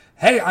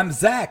Hey, I'm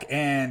Zach,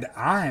 and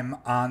I'm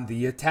on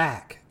the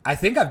attack. I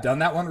think I've done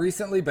that one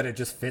recently, but it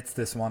just fits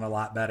this one a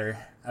lot better.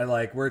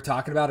 We're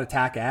talking about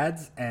attack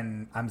ads,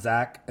 and I'm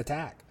Zach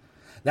Attack.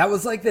 That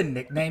was like the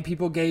nickname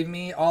people gave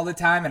me all the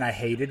time, and I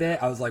hated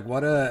it. I was like,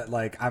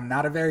 I'm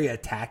not a very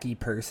attacky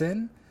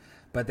person,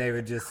 but they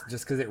would just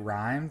because it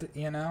rhymed,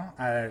 you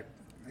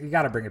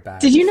got to bring it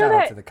back. Did you know Shout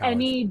out to that the college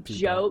any people.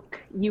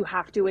 joke you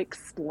have to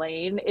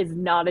explain is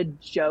not a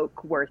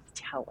joke worth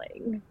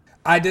telling?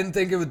 I didn't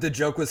think the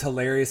joke was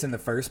hilarious in the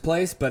first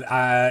place, but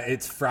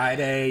it's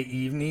Friday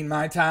evening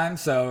my time,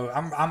 so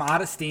I'm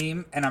out of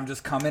steam and I'm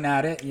just coming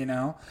at it.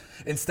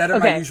 Instead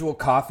of my Okay. usual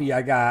coffee,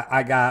 I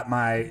got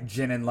my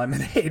gin and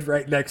lemonade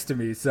right next to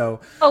me. So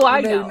Oh, we I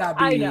may know. not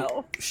I be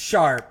know.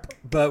 sharp,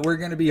 but we're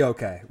gonna be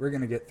okay. We're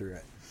gonna get through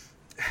it.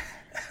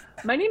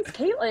 My name's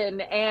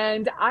Caitlin,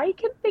 and I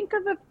can think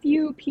of a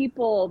few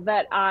people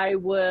that I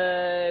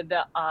would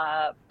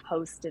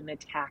post an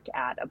attack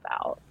ad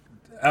about.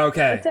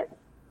 Okay, That's it.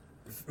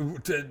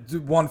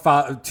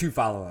 two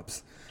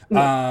follow-ups.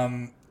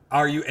 Yeah.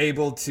 Are you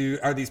able to?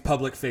 Are these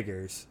public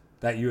figures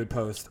that you would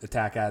post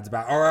attack ads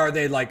about, or are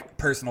they like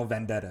personal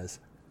vendettas?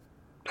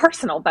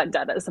 Personal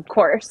vendettas, of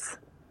course.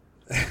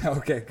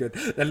 Okay, good.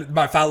 Then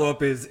my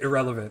follow-up is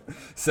irrelevant.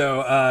 So,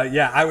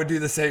 yeah, I would do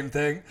the same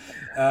thing.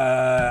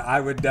 I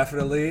would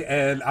definitely,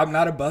 and I'm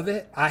not above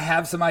it. I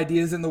have some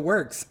ideas in the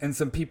works and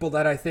some people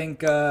that I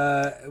think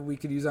we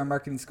could use our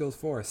marketing skills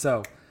for.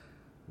 So,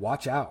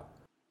 watch out.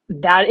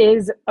 That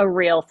is a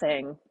real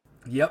thing.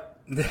 Yep,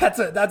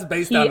 that's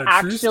based He on a true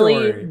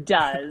actually story.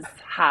 does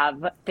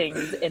have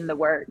things in the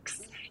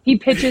works. He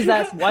pitches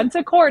us once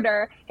a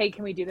quarter. Hey,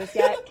 can we do this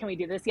yet? Can we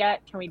do this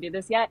yet? Can we do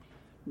this yet?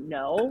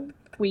 No,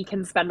 we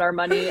can spend our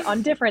money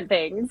on different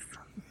things.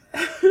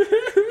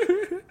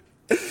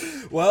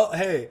 Well,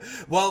 hey,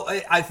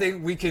 I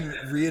think we can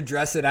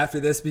readdress it after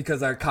this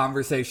because our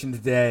conversation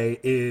today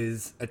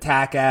is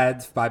attack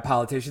ads by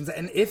politicians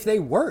and if they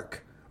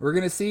work. We're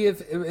going to see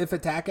if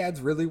attack ads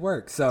really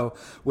work. So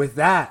with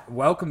that,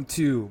 welcome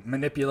to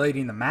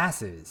Manipulating the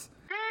Masses.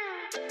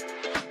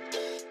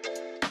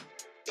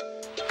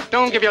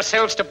 Don't give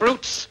yourselves to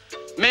brutes,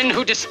 men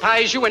who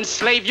despise you,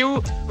 enslave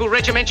you, who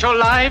regiment your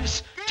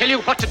lives, tell you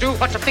what to do,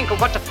 what to think, and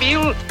what to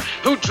feel,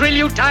 who drill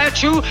you,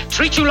 diet you,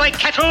 treat you like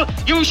cattle,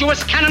 use you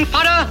as cannon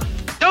fodder.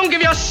 Don't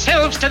give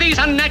yourselves to these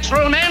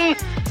unnatural men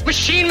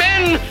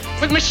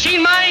with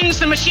machine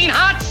minds and machine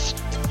hearts.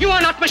 You are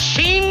not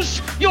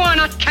machines, you are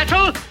not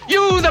cattle,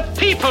 you, the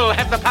people,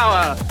 have the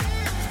power.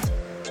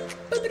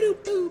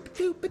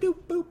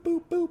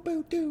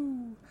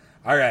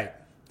 All right.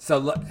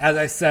 So as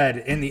I said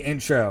in the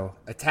intro,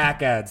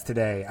 attack ads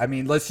today. I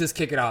mean, let's just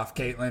kick it off,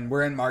 Caitlin.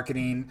 We're in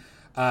marketing.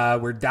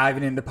 We're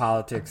diving into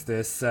politics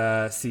this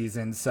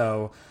season.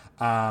 So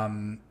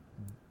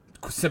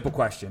simple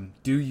question.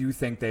 Do you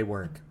think they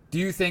work? Do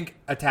you think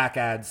attack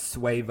ads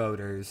sway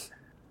voters?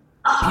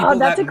 People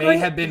That's that a may great.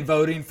 have been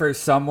voting for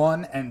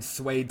someone and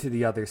swayed to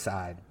the other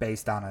side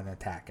based on an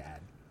attack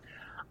ad.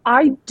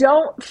 I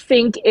don't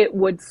think it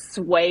would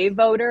sway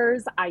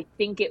voters. I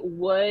think it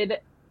would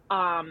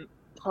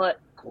put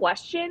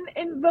question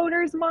in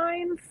voters'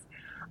 minds.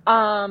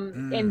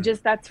 And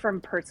just that's from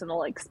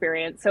personal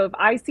experience. So if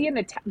I see an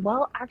attack,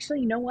 well, actually,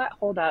 you know what?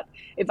 Hold up.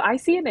 If I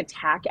see an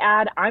attack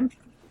ad, I'm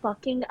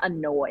fucking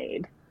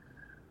annoyed.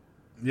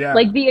 Yeah.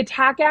 Like the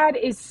attack ad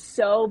is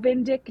so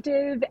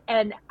vindictive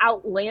and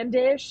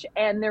outlandish,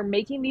 and they're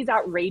making these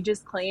outrageous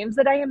claims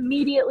that I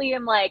immediately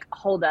am like,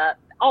 hold up,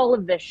 all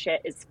of this shit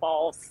is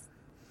false.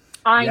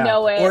 I Yeah.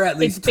 know it. Or at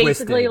least it's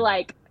basically twisted.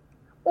 like,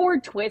 or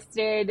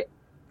twisted.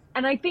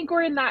 And I think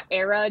we're in that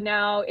era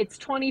now. It's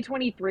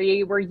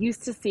 2023. We're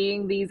used to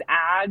seeing these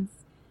ads.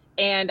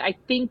 And I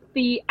think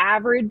the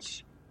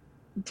average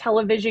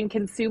television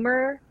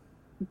consumer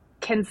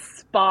can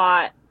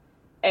spot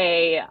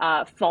a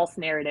false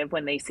narrative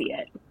when they see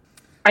it.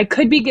 I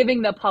could be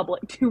giving the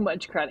public too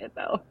much credit,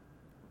 though.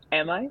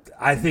 Am I?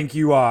 I think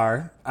you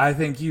are. I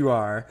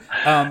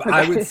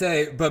would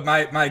say, but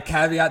my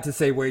caveat to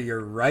say where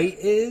you're right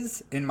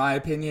is, in my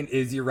opinion,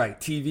 is you're right.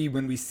 TV,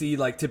 when we see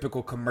like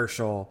typical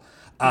commercial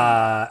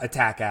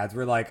attack ads,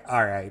 we're like,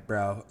 all right,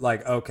 bro.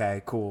 Like,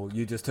 okay, cool.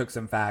 You just took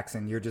some facts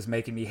and you're just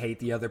making me hate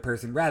the other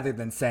person rather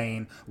than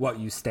saying what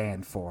you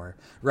stand for,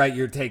 right?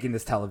 You're taking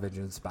this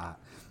television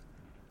spot.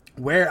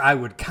 Where I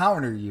would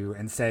counter you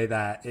and say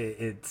that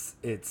it's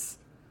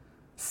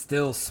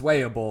still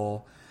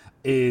swayable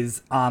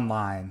is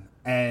online,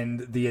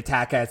 and the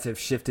attack ads have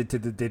shifted to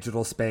the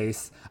digital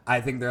space.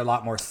 I think they're a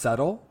lot more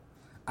subtle.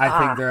 I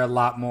think they're a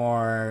lot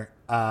more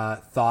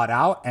thought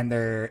out, and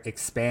they're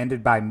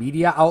expanded by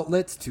media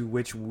outlets to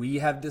which we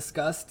have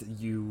discussed.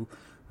 You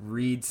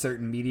read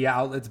certain media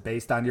outlets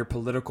based on your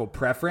political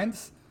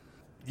preference.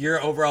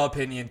 Your overall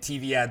opinion,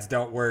 TV ads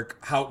don't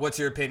work. What's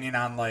your opinion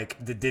on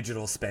like the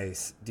digital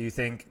space? Do you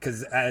think,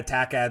 because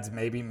attack ads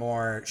may be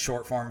more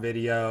short form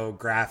video,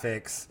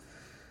 graphics,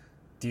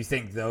 do you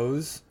think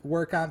those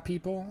work on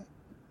people?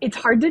 It's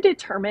hard to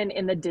determine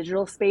in the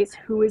digital space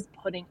who is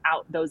putting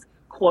out those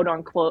quote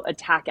unquote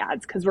attack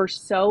ads because we're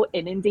so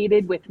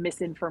inundated with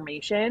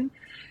misinformation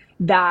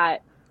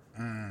that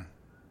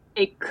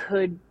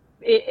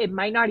it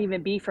might not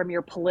even be from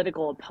your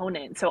political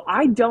opponent. So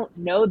I don't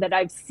know that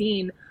I've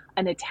seen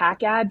an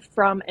attack ad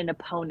from an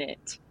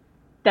opponent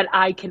that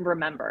I can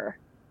remember.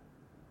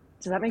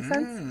 Does that make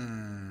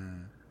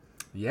sense?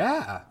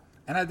 Yeah.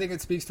 And I think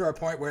it speaks to our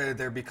point where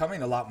they're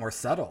becoming a lot more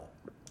subtle,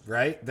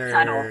 right? They're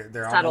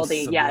almost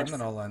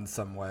subliminal in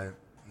some way.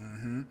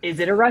 Is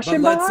it a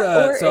Russian bot,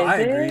 or so is I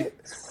agree.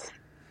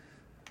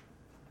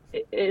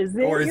 Is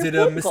it, or is it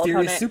a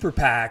mysterious opponent? super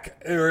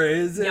PAC, or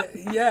is it?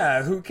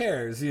 Yeah, who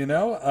cares? You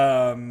know.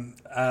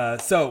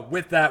 So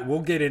with that,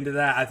 we'll get into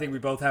that. I think we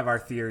both have our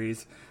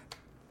theories,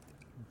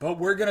 but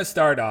we're gonna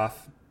start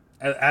off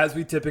as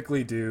we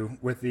typically do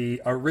with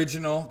the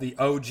original, the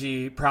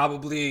OG,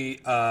 probably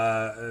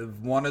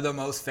one of the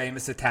most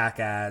famous attack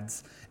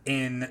ads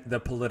in the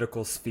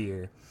political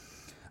sphere.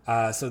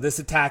 So this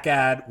attack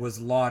ad was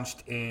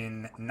launched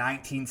in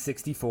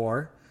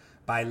 1964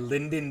 by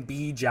Lyndon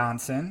B.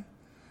 Johnson,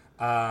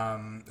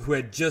 who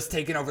had just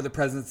taken over the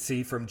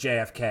presidency from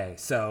JFK.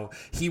 So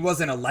he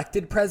wasn't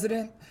elected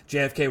president.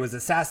 JFK was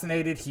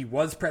assassinated. He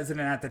was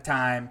president at the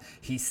time.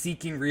 He's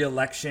seeking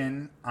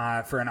re-election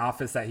for an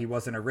office that he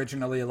wasn't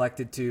originally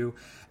elected to.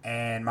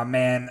 And my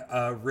man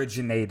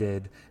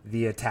originated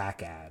the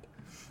attack ad.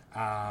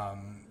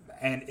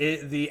 And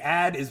the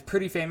ad is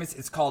pretty famous.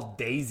 It's called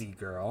Daisy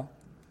Girl.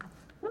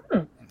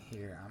 And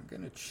here, I'm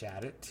going to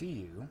chat it to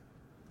you.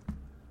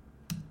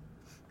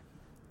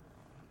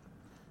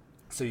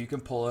 So you can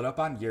pull it up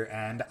on your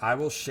end. I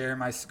will share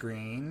my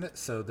screen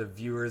so the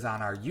viewers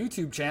on our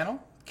YouTube channel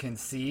can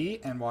see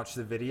and watch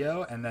the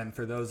video. And then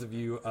for those of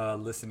you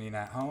listening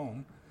at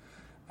home,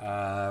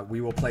 we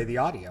will play the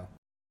audio.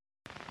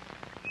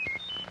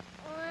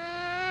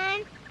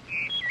 1,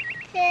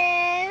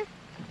 2,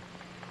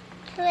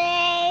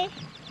 3,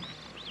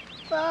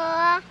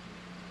 4,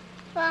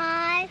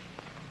 5,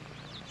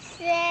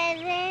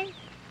 7,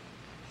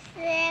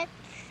 6,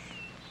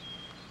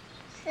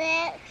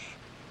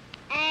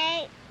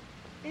 8,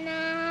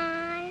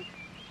 9,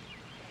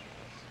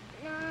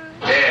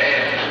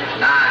 10,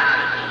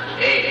 9,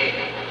 8,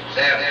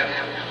 7,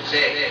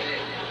 6,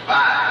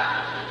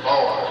 5, 4,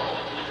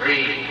 3,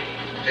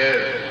 2,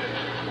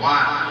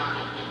 1,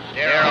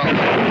 0.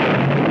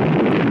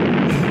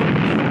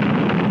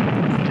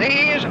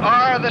 These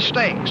are the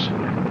stakes.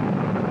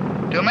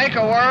 To make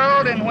a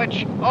world in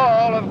which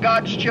all of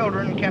God's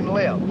children can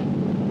live,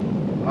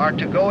 or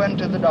to go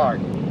into the dark.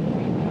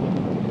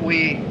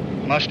 We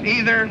must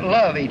either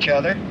love each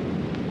other,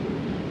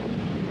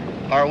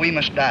 or we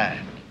must die.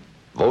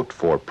 Vote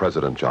for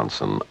President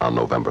Johnson on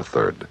November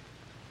 3rd.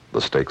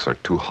 The stakes are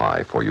too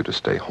high for you to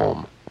stay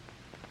home.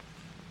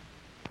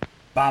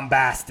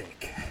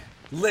 Bombastic.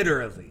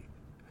 Literally.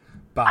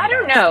 Bombastic. I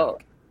don't know.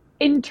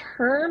 In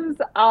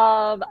terms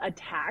of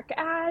attack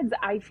ads,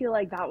 I feel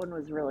like that one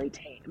was really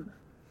tame.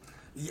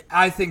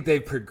 I think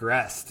they've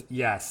progressed,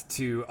 yes,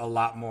 to a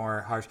lot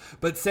more harsh.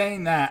 But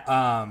saying that,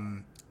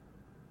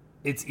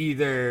 it's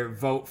either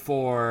vote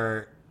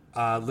for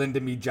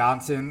Lyndon B.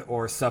 Johnson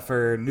or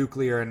suffer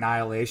nuclear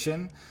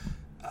annihilation,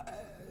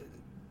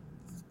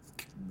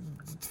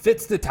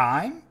 fits the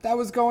time that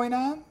was going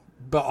on,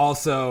 but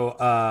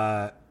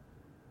also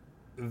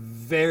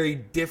very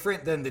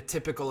different than the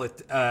typical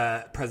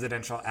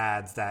presidential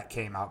ads that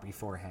came out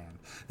beforehand.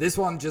 This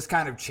one just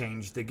kind of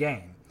changed the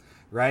game,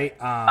 right?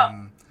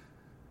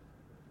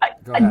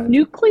 A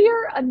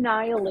nuclear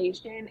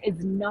annihilation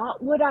is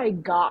not what I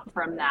got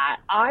from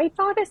that. I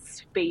thought a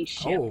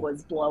spaceship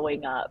was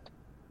blowing up.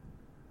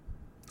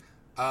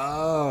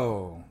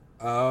 Oh,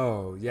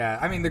 yeah.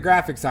 I mean, the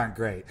graphics aren't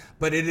great,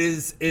 but it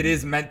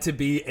is meant to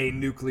be a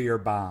nuclear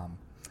bomb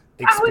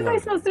exploding. How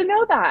was I supposed to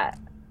know that?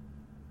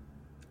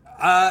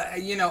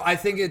 I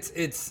think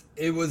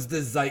it was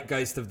the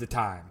zeitgeist of the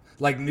time.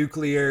 Like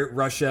nuclear,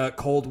 Russia,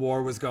 Cold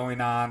War was going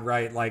on,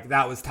 right? Like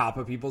that was top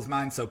of people's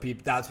minds. So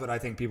that's what I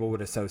think people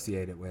would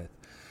associate it with,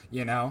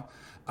 you know?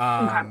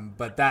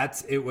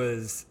 But it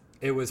was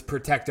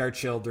protect our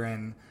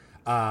children,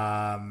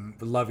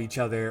 love each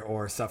other,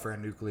 or suffer a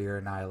nuclear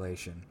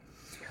annihilation.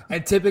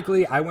 And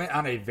typically I went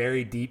on a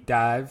very deep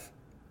dive,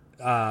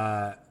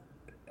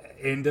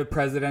 into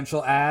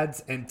presidential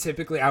ads, and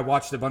typically I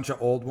watched a bunch of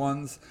old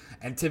ones,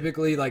 and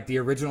typically like the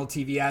original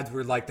TV ads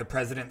were like the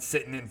president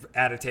sitting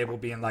at a table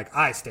being like,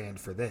 I stand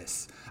for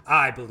this,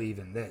 I believe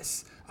in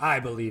this,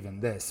 I believe in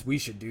this, we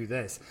should do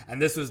this.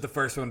 And this was the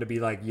first one to be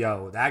like,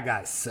 yo, that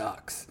guy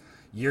sucks,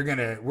 we're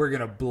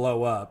gonna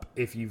blow up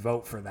if you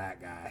vote for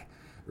that guy,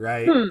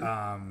 right?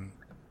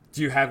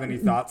 Do you have any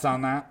thoughts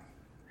on that?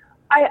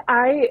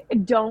 I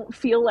don't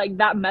feel like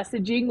that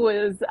messaging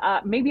was,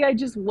 maybe I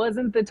just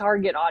wasn't the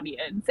target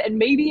audience, and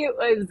maybe it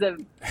was a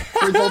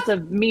result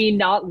of me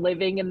not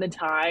living in the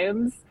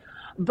times.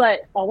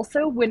 But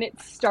also when it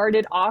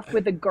started off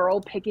with a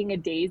girl picking a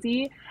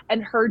daisy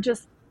and her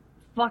just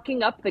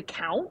fucking up the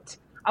count,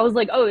 I was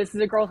like, oh, this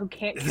is a girl who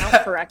can't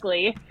count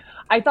correctly.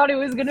 I thought it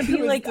was going to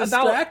be like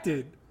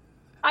distracted.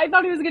 I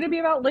thought it was going to be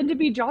about Lyndon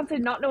B.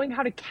 Johnson not knowing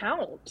how to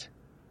count.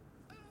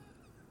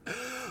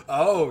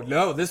 Oh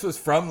no, this was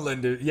from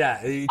Linda. Yeah.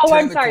 Oh,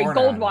 I'm sorry.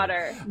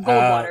 Goldwater.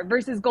 Goldwater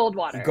versus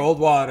Goldwater.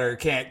 Goldwater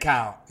can't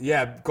count.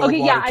 Yeah. Goldwater Okay,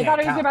 yeah, I can't thought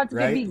it was count, about to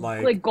right? give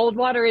me like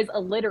Goldwater is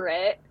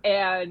illiterate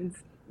and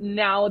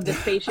now the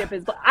spaceship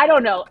is. I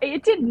don't know.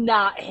 It did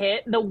not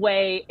hit the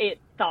way it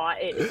thought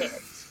it hit.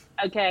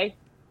 Okay.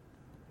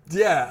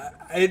 Yeah,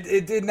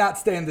 it did not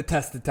stand the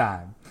test of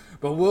time.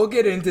 But we'll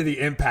get into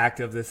the impact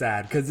of this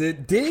ad because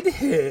it did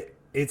hit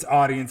its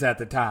audience at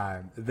the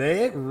time.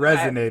 They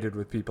resonated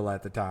with people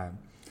at the time.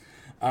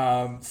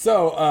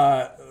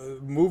 So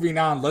moving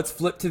on, let's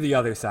flip to the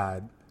other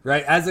side,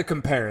 right? As a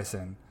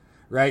comparison,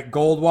 right?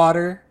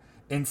 Goldwater,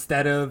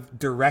 instead of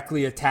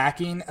directly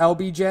attacking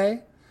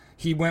LBJ,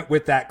 he went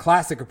with that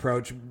classic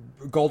approach.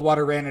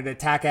 Goldwater ran an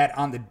attack ad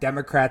on the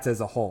Democrats as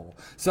a whole.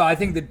 So I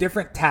think the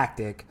different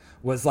tactic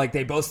was like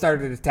they both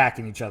started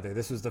attacking each other.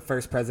 This was the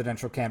first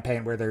presidential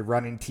campaign where they're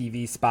running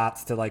TV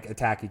spots to like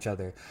attack each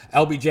other.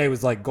 LBJ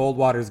was like,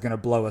 Goldwater's going to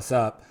blow us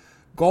up.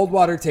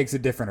 Goldwater takes a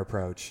different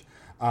approach.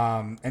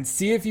 And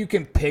see if you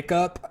can pick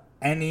up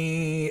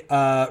any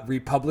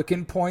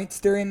Republican points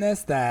during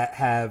this that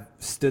have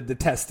stood the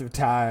test of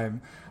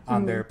time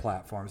on their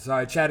platform. So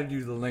I chatted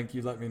you the link.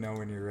 You let me know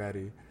when you're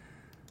ready.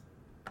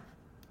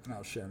 And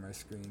I'll share my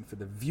screen for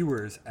the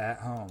viewers at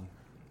home.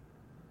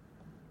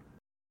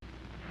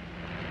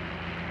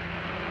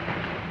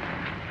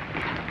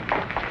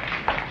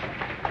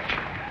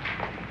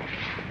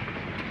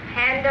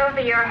 Hand over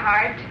your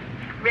heart.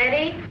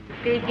 Ready?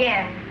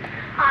 Begin.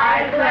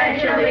 I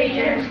pledge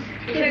allegiance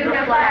to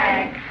the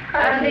flag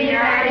of the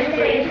United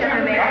States of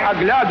America.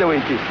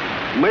 Оглядывайтесь,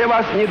 мы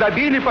вас не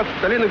добили под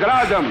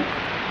Сталинградом,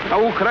 на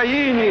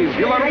Украине, в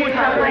Беларуси.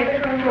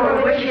 Republic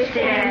for which it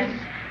stands,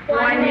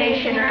 one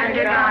nation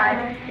under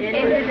God,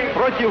 indivisible.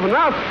 Против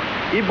нас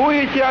и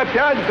будете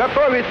опять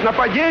готовить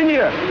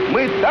нападение,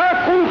 мы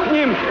так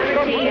ухнем.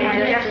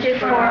 And justice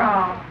for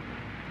all.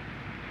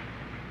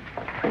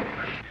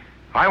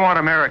 I want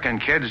American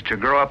kids to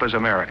grow up as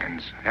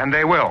Americans, and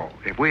they will,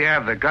 if we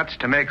have the guts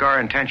to make our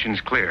intentions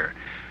clear.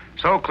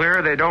 So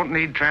clear they don't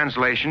need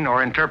translation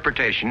or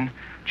interpretation,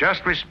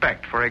 just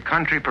respect for a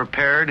country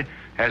prepared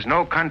as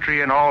no country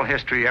in all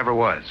history ever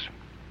was.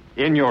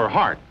 In your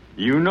heart,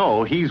 you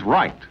know he's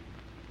right.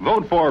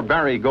 Vote for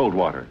Barry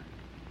Goldwater.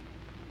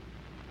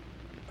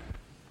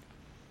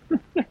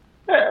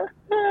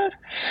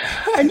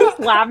 I'm just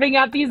laughing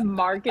at these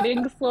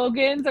marketing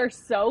slogans are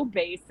so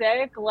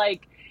basic.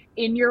 Like,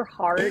 in your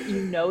heart,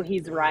 you know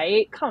he's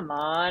right. Come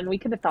on, we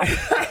could have thought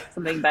of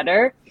something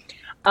better.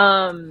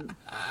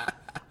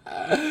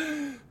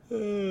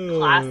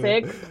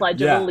 Classic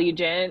Pledge of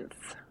Allegiance.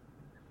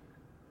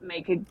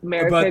 Make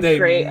America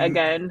great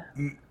again.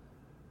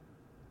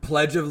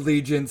 Pledge of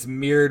Allegiance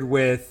mirrored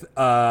with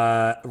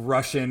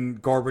Russian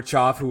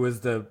Gorbachev, who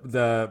was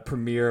the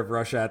premier of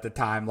Russia at the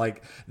time,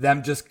 like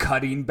them just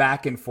cutting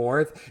back and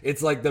forth.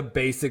 It's like the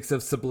basics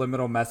of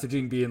subliminal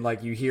messaging being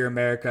like, you hear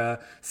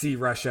America, see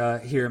Russia,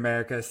 hear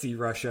America, see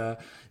Russia,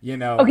 you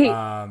know. Okay,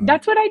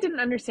 that's what I didn't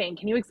understand.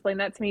 Can you explain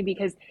that to me?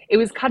 Because it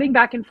was cutting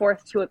back and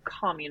forth to a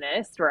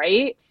communist,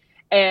 right?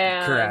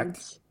 And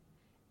correct.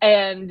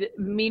 And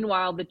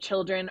meanwhile, the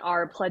children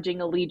are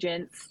pledging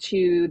allegiance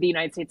to the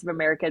United States of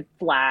America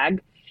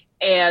flag.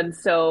 And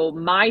so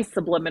my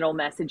subliminal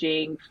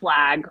messaging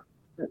flag,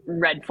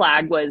 red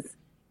flag, was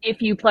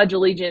if you pledge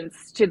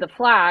allegiance to the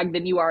flag,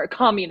 then you are a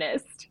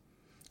communist.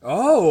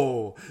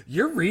 Oh,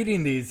 you're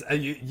reading these.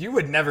 You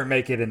would never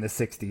make it in the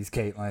 60s,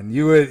 Caitlin.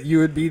 You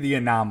would be the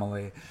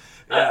anomaly.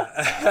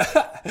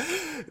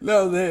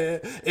 No,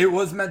 it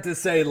was meant to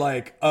say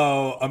like,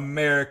 oh,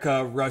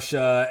 America,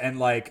 Russia, and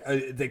like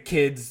the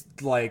kids,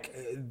 like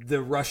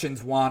the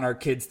Russians want our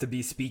kids to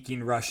be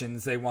speaking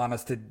Russians. They want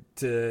us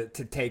to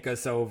take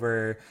us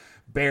over.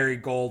 Barry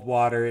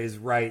Goldwater is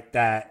right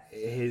that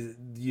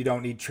you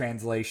don't need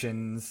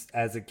translations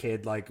as a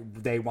kid. Like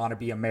they want to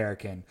be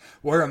American.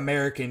 We're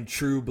American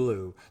true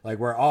blue. Like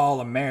we're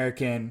all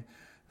American.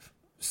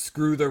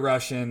 Screw the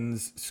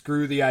Russians.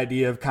 Screw the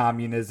idea of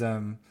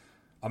communism.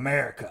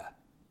 America!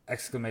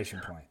 Exclamation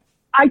point.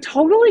 I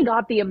totally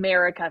got the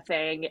America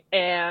thing,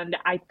 and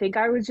I think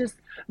I was just,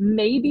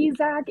 maybe,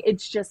 Zach,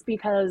 it's just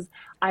because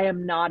I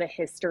am not a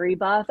history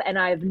buff, and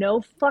I have no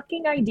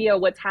fucking idea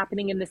what's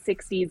happening in the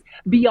 60s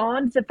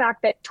beyond the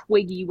fact that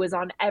Twiggy was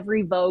on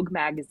every Vogue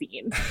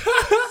magazine.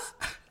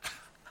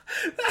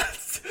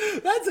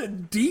 That's a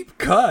deep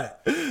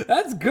cut.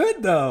 That's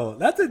good though.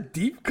 That's a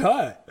deep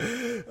cut.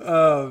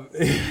 Well,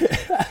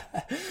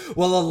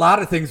 a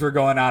lot of things were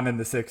going on in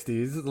the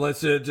 60s.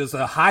 Let's just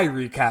a high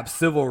recap: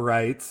 civil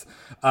rights,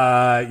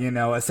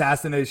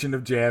 assassination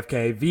of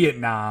JFK,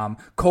 Vietnam,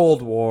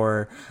 Cold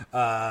War,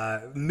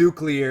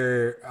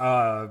 nuclear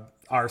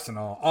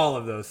arsenal, all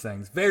of those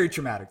things. Very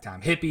traumatic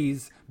time.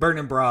 Hippies,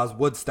 burning bras,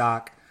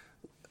 Woodstock.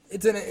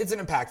 It's an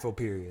impactful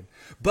period,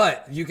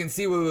 but you can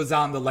see what was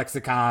on the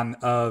lexicon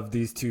of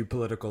these two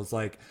politicals.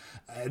 Like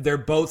they're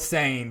both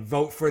saying,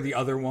 vote for the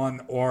other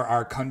one or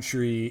our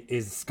country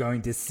is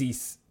going to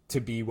cease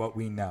to be what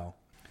we know.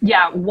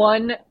 Yeah,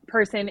 one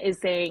person is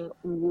saying,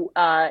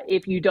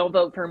 if you don't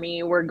vote for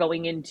me, we're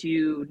going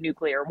into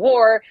nuclear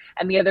war.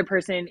 And the other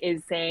person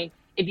is saying,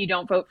 if you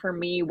don't vote for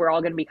me, we're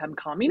all going to become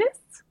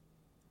communists.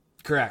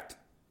 Correct.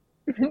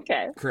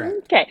 Okay.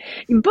 Correct. Okay.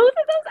 Both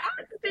of those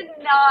ads did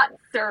not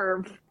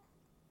serve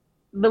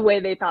the way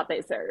they thought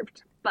they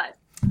served, but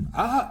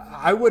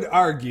I would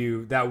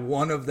argue that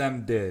one of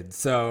them did.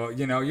 So,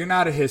 you're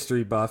not a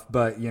history buff,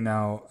 but,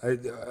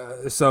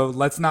 so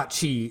let's not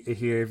cheat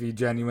here if you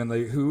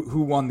genuinely,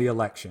 who won the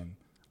election?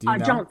 Do you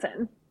know?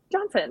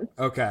 Johnson.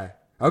 Okay.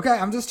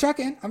 I'm just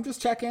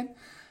checking.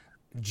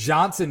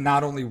 Johnson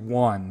not only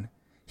won,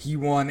 he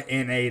won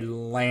in a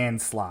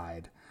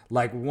landslide,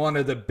 like one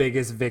of the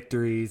biggest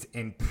victories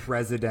in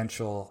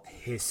presidential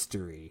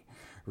history.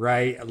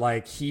 Right?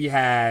 Like he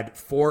had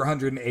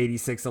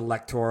 486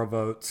 electoral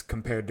votes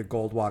compared to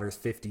Goldwater's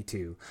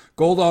 52.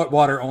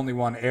 Goldwater only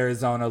won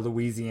Arizona,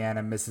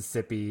 Louisiana,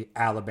 Mississippi,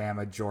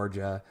 Alabama,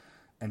 Georgia,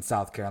 and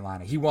South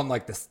Carolina. He won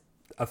like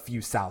a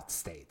few South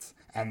states,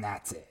 and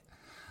that's it.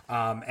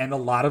 And a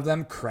lot of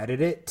them credit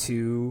it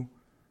to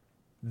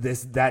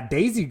that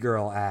Daisy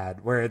Girl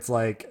ad where it's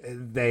like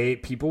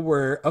people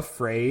were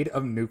afraid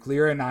of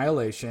nuclear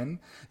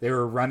annihilation. They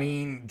were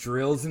running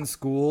drills in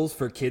schools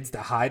for kids to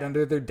hide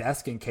under their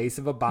desk in case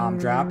of a bomb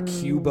drop.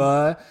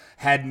 Cuba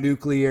had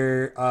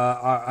nuclear,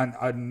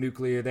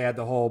 they had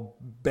the whole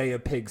Bay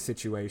of Pigs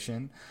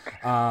situation.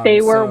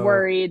 They were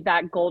worried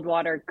that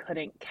Goldwater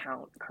couldn't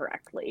count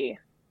correctly.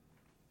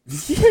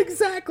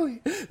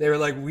 Exactly. They were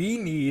like, we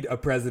need a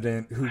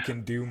president who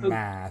can do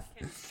math.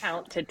 Can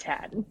count to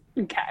 10.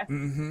 Okay.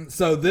 Mm-hmm.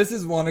 So this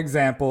is one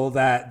example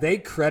that they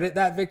credit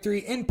that victory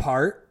in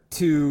part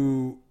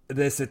to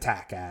this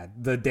attack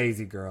ad, the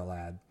Daisy Girl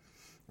ad,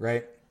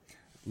 right?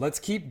 Let's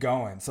keep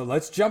going. So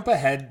let's jump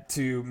ahead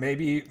to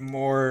maybe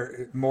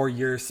more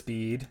your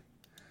speed.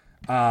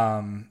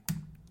 Ronald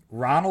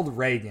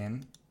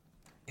Reagan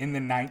in the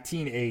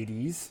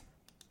 1980s.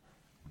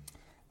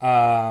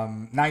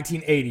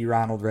 1980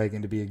 Ronald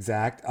Reagan to be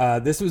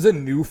exact. This was a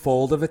new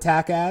fold of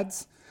attack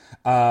ads.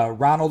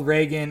 Ronald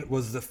Reagan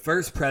was the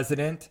first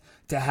president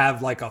to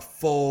have like a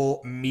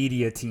full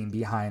media team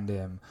behind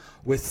him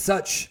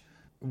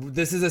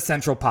this is a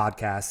central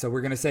podcast, so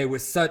we're going to say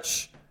with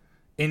such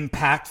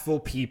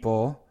impactful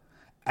people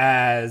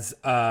as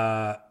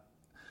Karl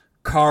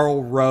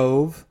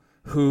Rove,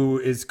 who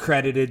is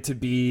credited to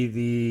be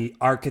the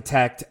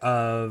architect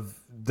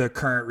of the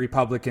current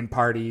Republican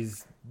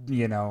Party's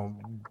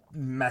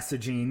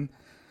messaging.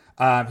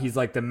 He's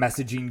like the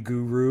messaging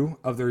guru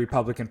of the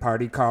Republican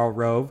Party, Karl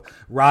Rove.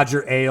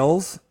 Roger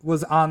Ailes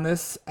was on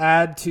this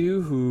ad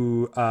too,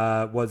 who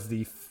was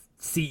the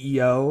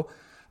CEO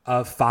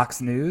of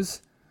Fox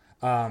News,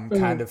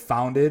 kind of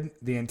founded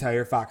the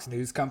entire Fox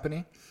News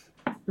company.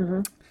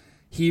 Mm-hmm.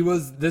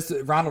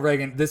 Ronald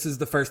Reagan, this is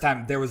the first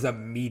time there was a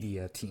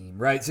media team,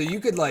 right? So you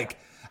could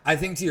I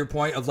think to your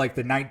point of like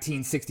the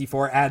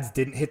 1964 ads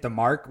didn't hit the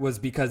mark was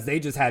because they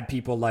just had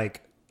people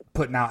like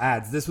putting out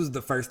ads. This was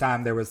the first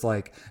time there was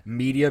like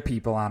media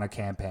people on a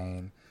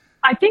campaign.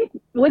 I think,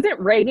 wasn't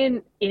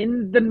Reagan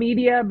in the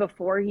media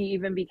before he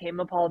even became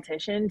a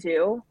politician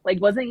too? Like,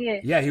 wasn't he?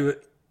 Yeah,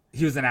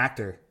 he was an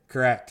actor.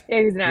 Correct. Yeah,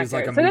 he was an actor.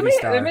 Like a so movie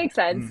star. That makes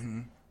sense.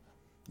 Mm-hmm.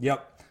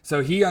 Yep.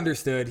 So he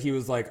understood. He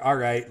was like, all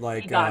right,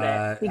 like, he got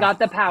it. He got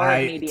the power of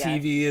media.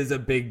 TV is a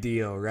big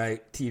deal,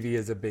 right? TV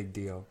is a big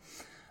deal.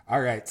 All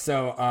right,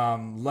 so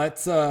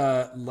let's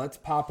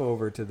pop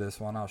over to this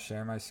one. I'll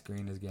share my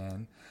screen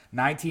again.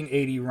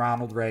 1980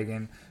 Ronald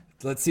Reagan.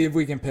 Let's see if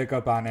we can pick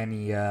up on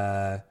any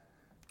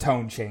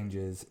tone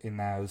changes in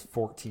those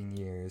 14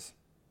 years.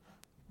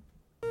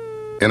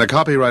 In a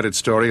copyrighted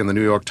story in the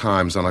New York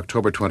Times on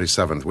October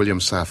 27th, William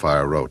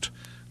Safire wrote,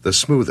 "The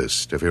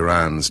smoothest of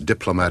Iran's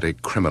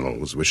diplomatic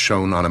criminals was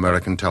shown on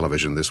American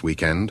television this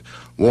weekend,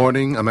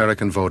 warning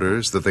American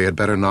voters that they had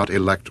better not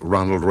elect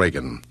Ronald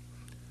Reagan.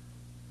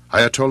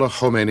 Ayatollah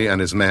Khomeini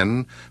and his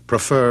men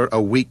prefer a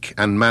weak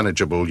and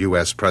manageable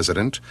U.S.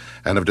 president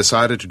and have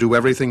decided to do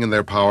everything in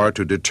their power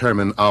to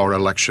determine our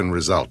election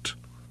result."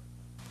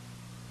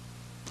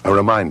 A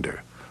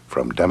reminder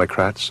from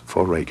Democrats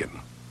for Reagan.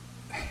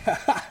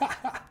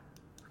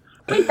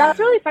 Wait, that's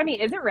really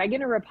funny. Isn't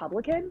Reagan a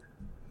Republican?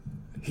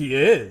 He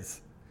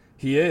is.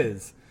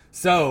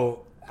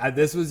 So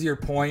this was your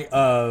point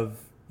of,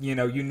 you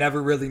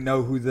never really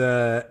know who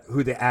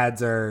the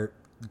ads are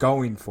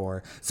going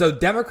for. So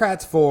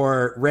Democrats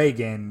for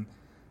Reagan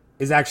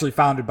is actually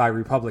founded by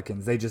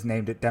Republicans. They just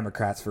named it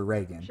Democrats for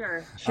Reagan.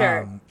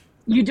 Sure.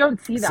 You don't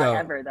see that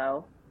ever,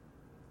 though.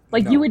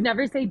 Like, no. You would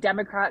never say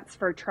Democrats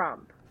for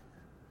Trump.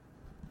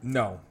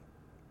 No.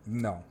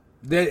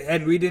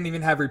 And we didn't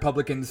even have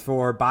Republicans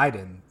for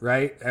Biden,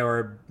 right?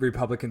 Or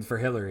Republicans for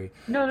Hillary.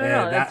 No.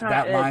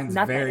 That line's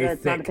very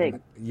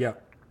thick.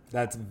 Yep.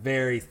 That's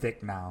very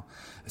thick now.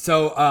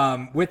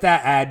 So with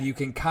that ad, you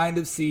can kind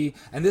of see,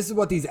 and this is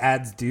what these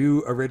ads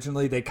do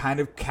originally. They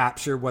kind of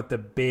capture what the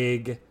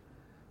big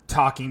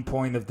talking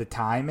point of the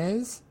time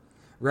is,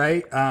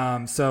 right?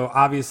 So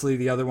obviously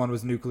the other one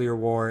was nuclear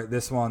war.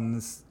 This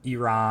one's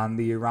Iran.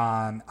 The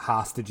Iran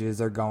hostages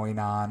are going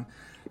on.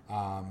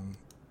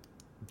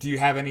 Do you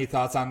have any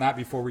thoughts on that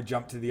before we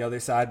jump to the other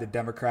side, the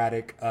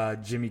Democratic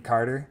Jimmy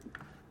Carter?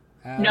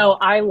 No,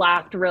 I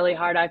laughed really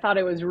hard. I thought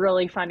it was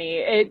really funny.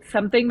 It's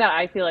something that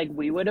I feel like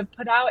we would have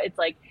put out. It's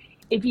like,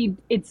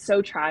 it's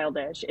so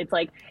childish. It's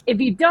like, if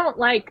you don't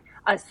like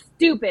a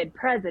stupid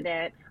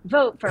president,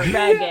 vote for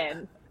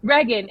Reagan.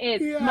 Reagan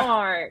is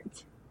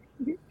smart.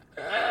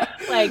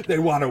 Like, they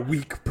want a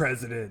weak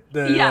president.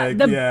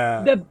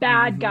 The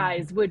bad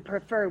guys would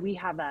prefer we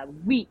have a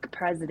weak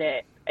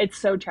president. It's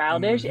so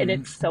childish and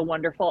it's so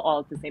wonderful all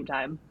at the same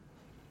time.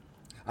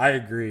 I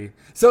agree.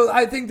 So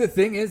I think the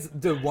thing is,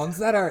 the ones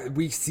that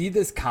we see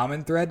this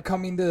common thread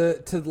coming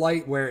to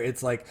light where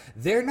it's like,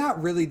 they're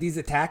not really, these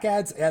attack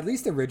ads, at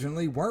least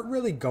originally, weren't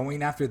really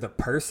going after the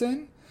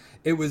person.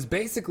 It was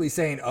basically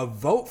saying a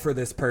vote for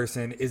this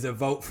person is a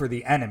vote for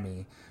the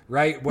enemy,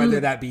 right? Whether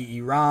that be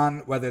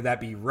Iran, whether that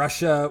be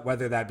Russia,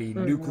 whether that be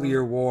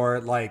nuclear war,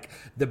 like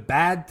the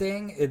bad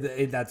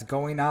thing that's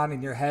going on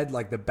in your head,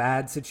 like the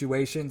bad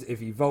situations,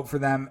 if you vote for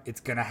them,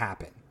 it's going to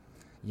happen,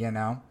 you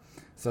know?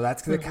 So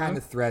that's the kind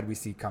of thread we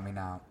see coming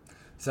out.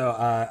 So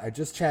I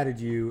just chatted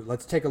you.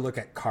 Let's take a look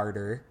at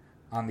Carter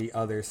on the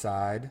other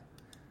side.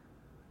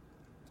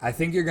 I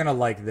think you're going to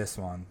like this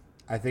one.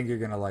 I think you're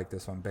going to like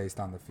this one based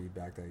on the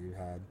feedback that you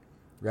had.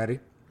 Ready?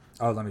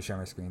 Oh, let me share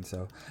my screen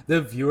so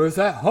the viewers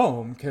at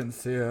home can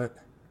see it.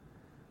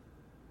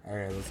 All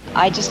right, let's go.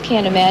 I just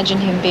can't imagine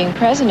him being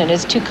president.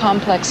 It's too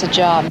complex a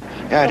job.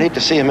 Yeah, I'd hate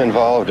to see him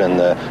involved in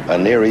a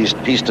Near East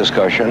peace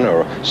discussion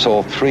or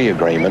SALT III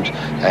agreement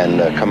and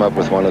come up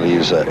with one of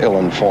these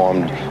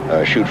ill-informed,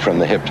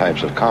 shoot-from-the-hip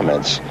types of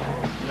comments.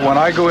 When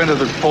I go into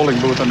the polling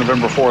booth on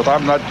November 4th,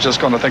 I'm not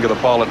just going to think of the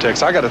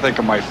politics. I got to think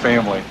of my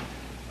family.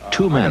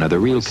 Two men are the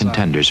real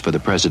contenders for the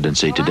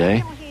presidency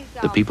today.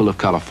 The people of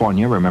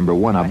California remember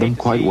one of them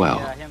quite well.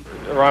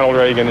 Ronald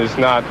Reagan is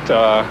not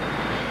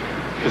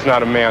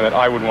a man that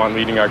I would want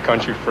leading our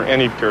country for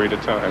any period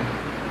of time.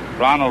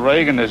 Ronald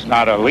Reagan is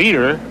not a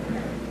leader.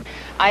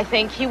 I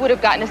think he would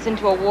have gotten us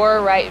into a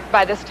war right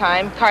by this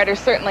time. Carter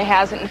certainly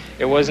hasn't.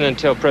 It wasn't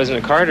until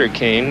President Carter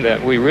came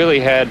that we really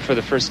had, for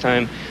the first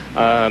time,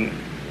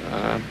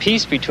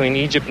 peace between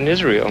Egypt and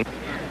Israel.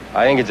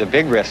 I think it's a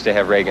big risk to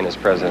have Reagan as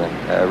president.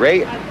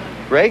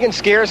 Reagan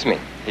scares me.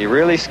 He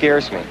really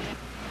scares me.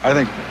 I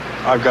think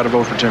I've got to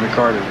vote for Jimmy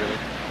Carter, really.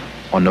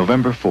 On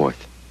November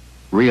 4th,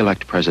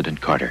 re-elect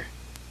President Carter.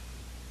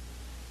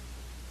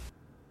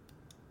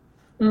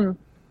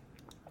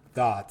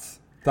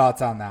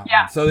 Thoughts on that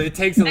one. So it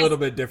takes a little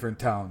bit different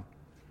tone.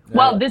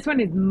 Well, this one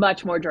is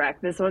much more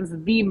direct. This one's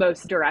the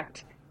most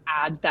direct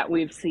ad that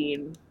we've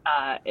seen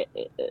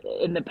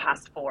in the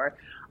past 4.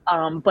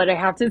 But I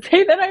have to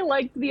say that I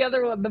liked the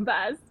other one the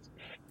best.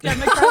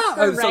 Democrats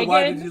for Reagan. So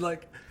why did you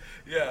like?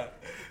 Yeah.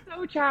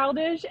 So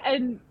childish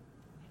and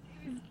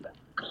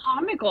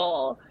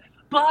comical.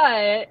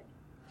 But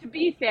to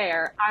be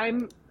fair,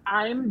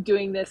 I'm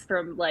doing this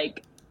from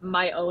like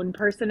my own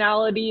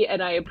personality,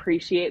 and I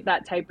appreciate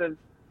that type of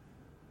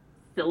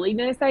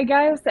silliness, I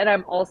guess. And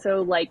I'm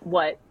also like,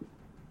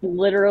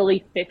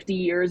 literally 50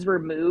 years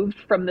removed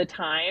from the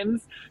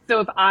times. So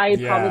if I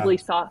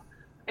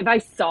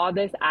saw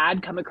this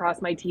ad come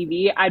across my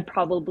TV, I'd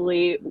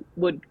probably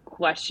would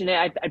question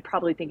it. I'd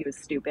probably think it was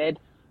stupid.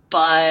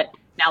 But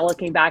now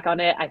looking back on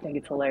it, I think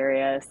it's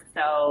hilarious.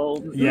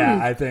 So yeah,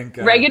 I think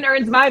Reagan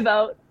earns my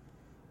vote.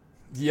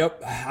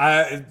 Yep.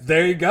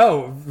 There you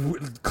go.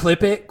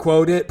 Clip it,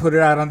 quote it, put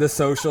it out on the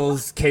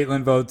socials.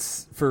 Caitlin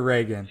votes for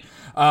Reagan.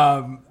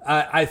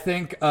 I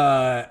think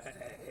to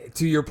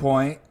your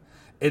point,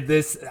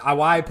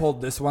 why I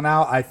pulled this one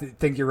out, I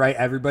think you're right.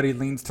 Everybody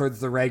leans towards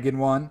the Reagan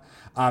one.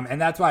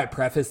 And that's why I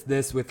prefaced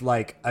this with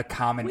like a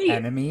common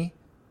enemy.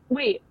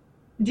 Wait,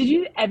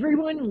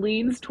 everyone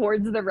leans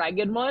towards the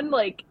Reagan one?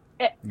 Like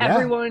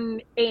everyone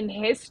in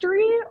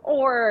history,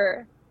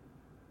 or?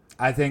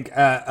 I think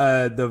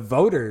the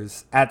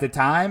voters at the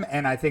time,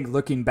 and I think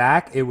looking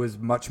back, it was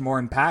much more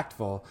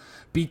impactful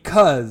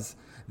because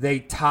they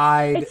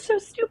tied. It's so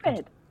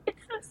stupid.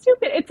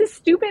 It's a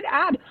stupid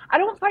ad. I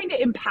don't find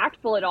it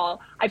impactful at all.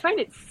 I find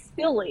it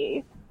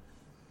silly,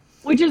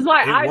 which is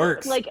why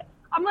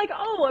I'm like,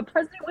 oh, a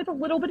president with a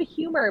little bit of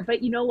humor.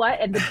 But you know what?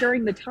 And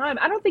during the time,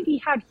 I don't think he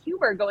had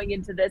humor going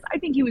into this. I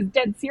think he was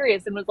dead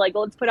serious and was like,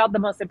 let's put out the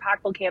most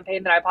impactful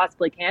campaign that I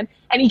possibly can.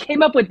 And he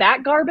came up with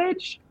that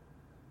garbage.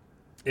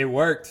 It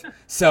worked.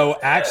 So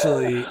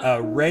actually,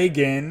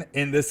 Reagan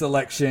in this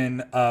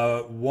election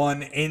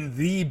won in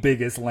the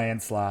biggest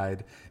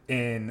landslide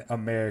in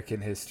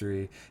American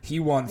history. He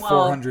won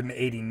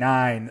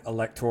 489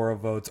 electoral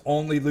votes,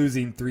 only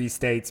losing 3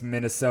 states,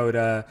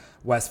 Minnesota,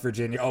 West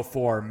Virginia,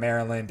 4,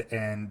 Maryland,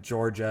 and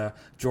Georgia.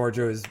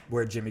 Georgia is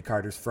where Jimmy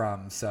Carter's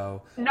from.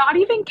 So not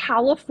even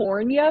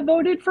California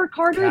voted for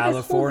Carter.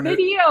 This whole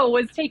video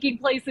was taking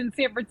place in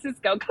San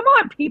Francisco. Come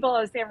on, people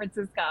of San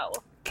Francisco.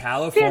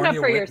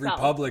 California went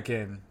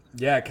Republican.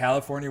 Yeah,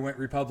 California went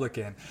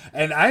Republican.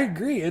 And I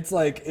agree. It's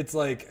like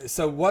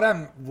so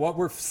what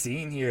we're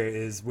seeing here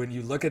is when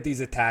you look at these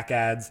attack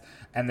ads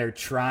and they're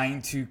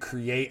trying to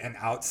create an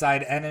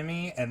outside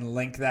enemy and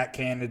link that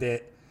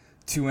candidate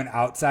to an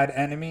outside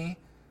enemy,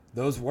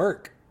 those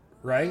work,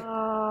 right?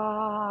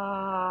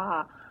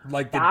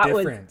 Like the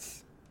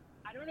difference.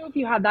 I don't know if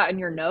you had that in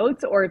your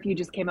notes or if you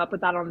just came up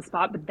with that on the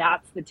spot, but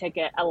that's the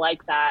ticket. I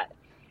like that.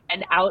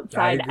 An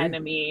outside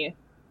enemy.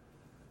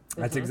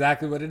 That's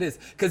exactly what it is.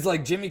 Because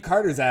like Jimmy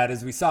Carter's ad,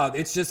 as we saw,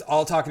 it's just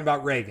all talking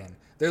about Reagan.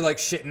 They're like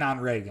shitting on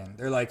Reagan.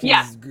 They're like,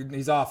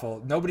 he's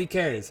awful. Nobody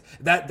cares.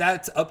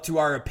 That's up to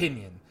our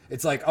opinion.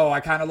 It's like, oh,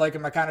 I kind of like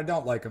him, I kind of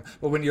don't like him.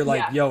 But when you're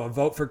like, yo, a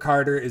vote for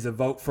Carter is a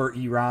vote for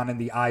Iran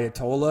and the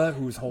Ayatollah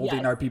who's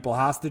holding our people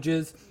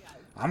hostages,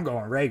 I'm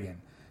going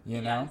Reagan,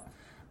 you know?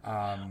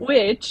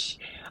 Which,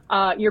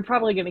 you're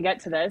probably going to get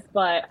to this,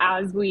 but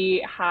as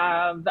we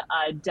have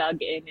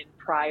dug in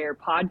prior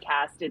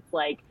podcasts, it's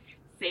like,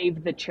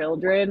 save the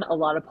children. A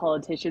lot of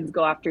politicians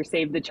go after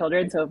save the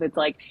children. So if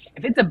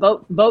it's a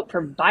vote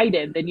for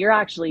Biden, then you're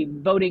actually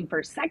voting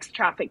for sex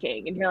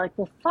trafficking. And you're like,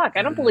 well, fuck,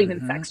 I don't believe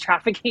in sex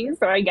trafficking.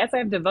 So I guess I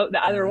have to vote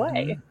the other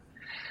way.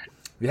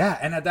 Yeah.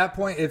 And at that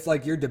point, if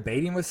like you're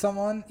debating with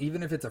someone,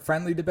 even if it's a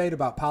friendly debate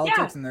about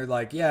politics and they're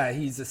like, yeah,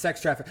 he's a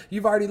sex trafficker,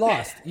 you've already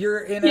lost. You're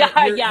in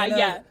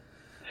a,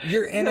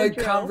 You're in a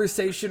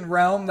conversation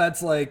realm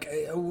that's like,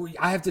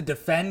 I have to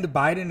defend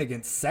Biden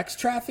against sex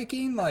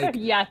trafficking? Like,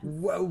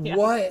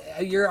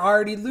 what? You're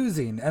already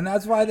losing. And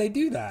that's why they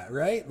do that,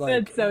 right?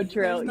 Like, that's so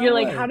true. You're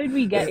like, how did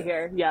we get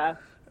here? Yeah.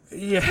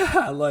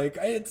 Yeah, like,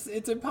 it's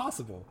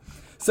impossible.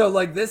 So,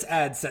 like, this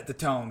ad set the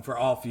tone for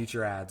all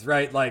future ads,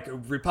 right? Like,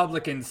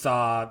 Republicans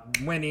saw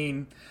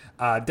winning,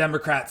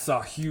 Democrats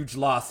saw huge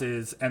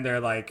losses, and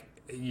they're like,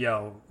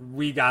 yo,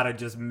 we gotta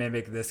just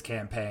mimic this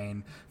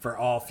campaign for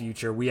all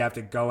future. We have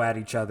to go at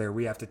each other.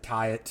 We have to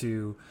tie it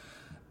to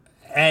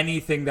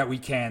anything that we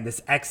can.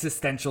 This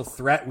existential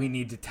threat we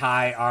need to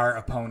tie our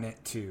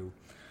opponent to.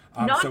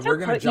 Not so to we're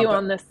gonna put you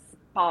on the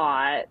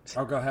spot.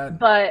 Oh, go ahead.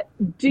 But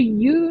do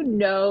you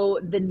know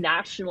the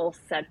national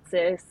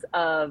census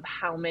of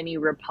how many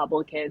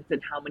Republicans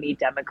and how many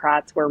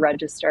Democrats were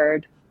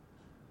registered?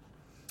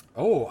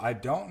 Oh, I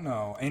don't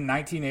know. In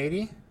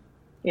 1980?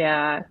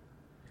 Yeah.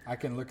 I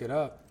can look it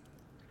up.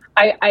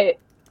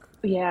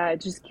 Yeah,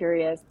 just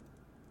curious.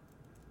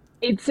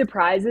 It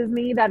surprises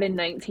me that in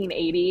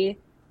 1980,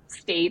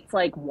 states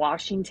like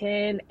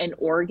Washington and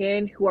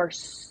Oregon, who are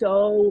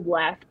so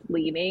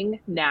left-leaning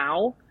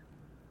now,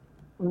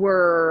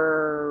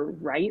 were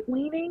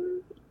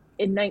right-leaning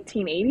in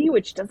 1980,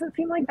 which doesn't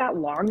seem like that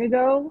long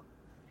ago.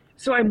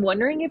 So I'm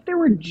wondering if there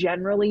were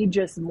generally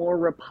just more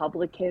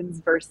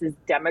Republicans versus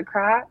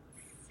Democrats.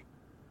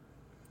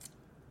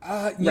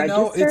 You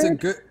know, it's a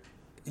good...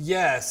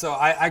 Yeah, so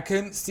I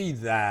couldn't see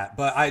that,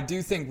 but I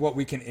do think what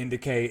we can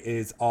indicate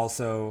is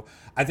also,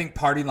 I think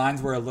party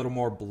lines were a little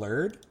more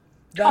blurred.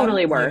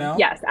 Totally were. You know?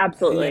 Yes,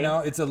 absolutely. You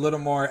know, it's a little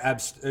more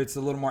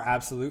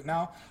absolute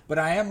now, but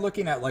I am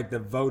looking at like the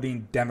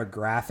voting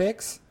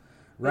demographics,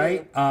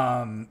 right?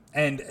 And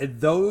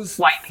those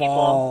white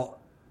fall.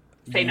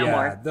 People. Say no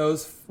more.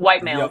 Those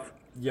white males.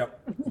 Yep.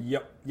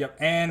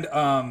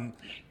 And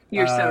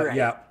you're so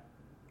right.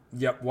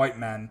 Yep, white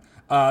men.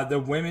 The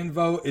women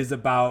vote is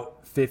about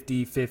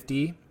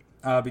 50-50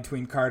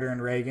 between Carter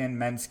and Reagan.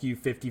 Men skew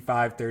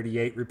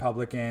 55-38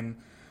 Republican.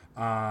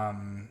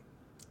 And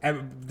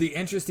the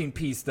interesting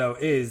piece, though,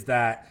 is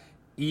that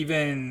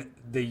even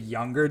the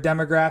younger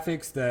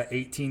demographics, the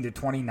 18 to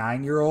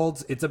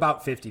 29-year-olds, it's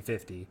about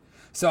 50-50.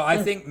 So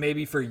I think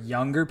maybe for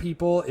younger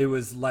people, it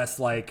was less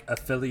like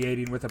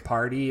affiliating with a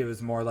party. It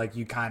was more like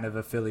you kind of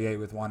affiliate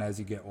with one as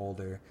you get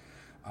older.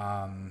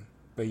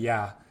 But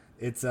yeah,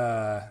 it's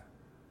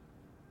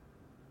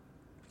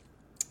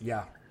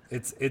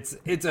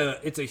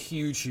It's a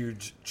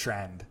huge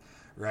trend,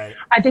 right?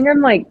 I think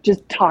I'm like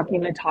just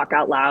talking to talk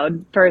out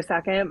loud for a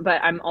second,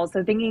 but I'm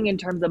also thinking in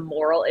terms of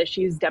moral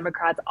issues,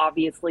 Democrats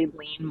obviously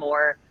lean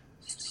more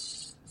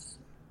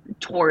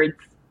towards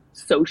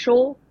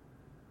social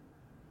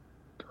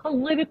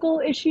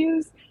political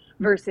issues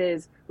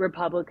versus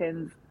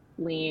Republicans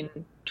lean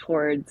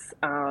towards,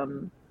 I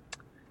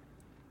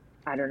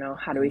don't know,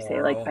 how do we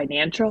say, like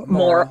financial?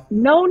 Moral.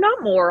 No,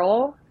 not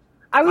moral.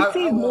 I would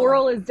say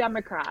moral is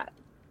Democrat.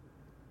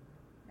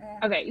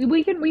 Okay,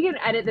 we can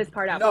edit this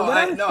part out.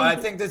 I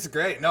think that's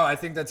great. No, I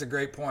think that's a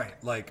great point.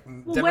 Like,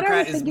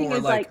 Democrat is more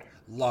like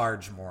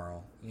large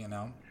moral, you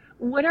know?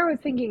 What I was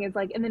thinking is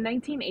like in the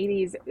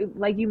 1980s,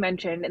 like you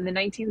mentioned, in the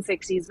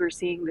 1960s, we're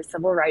seeing the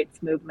civil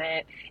rights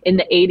movement. In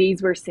the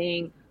 80s, we're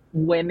seeing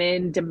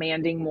women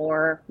demanding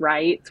more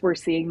rights. We're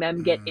seeing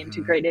them get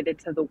integrated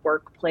into the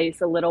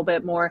workplace a little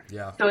bit more.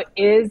 Yeah. So it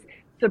is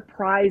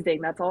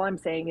surprising. That's all I'm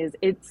saying is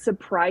it's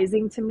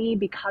surprising to me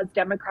because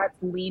Democrats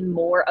lean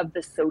more of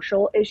the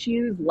social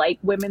issues like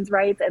women's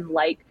rights and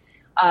like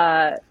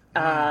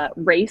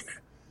race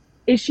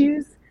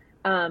issues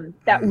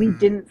that we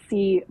didn't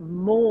see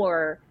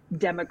more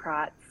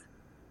Democrats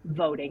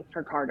voting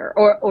for Carter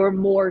or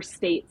more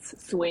states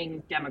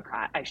swing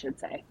Democrat, I should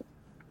say.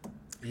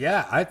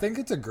 Yeah, I think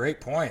it's a great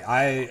point.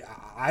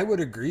 I would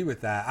agree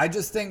with that. I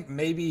just think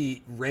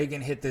maybe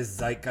Reagan hit this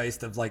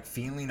zeitgeist of like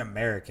feeling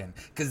American,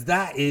 because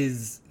that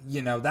is,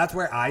 that's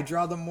where I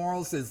draw the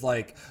morals, is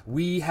like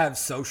we have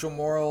social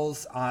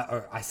morals.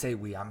 Or I say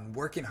we, I'm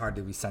working hard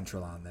to be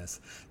central on this.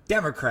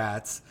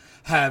 Democrats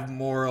have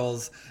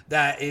morals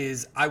that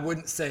is, I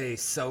wouldn't say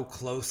so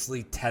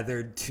closely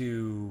tethered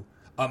to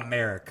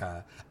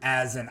America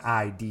as an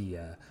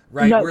idea,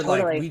 right? No, We're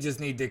totally. like, we just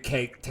need to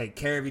take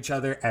care of each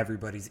other.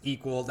 Everybody's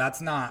equal.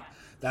 That's not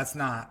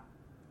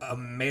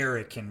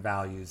American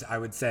values. I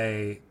would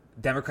say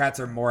Democrats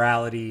are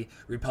morality,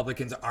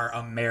 Republicans are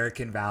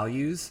American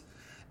values,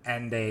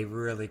 and they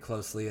really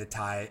closely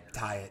tie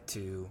it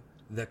to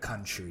the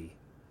country.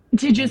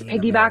 To just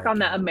piggyback on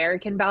the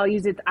American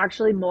values, it's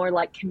actually more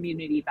like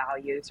community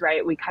values,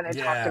 right? We kind of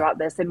talked about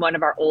this in one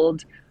of our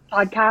old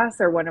podcasts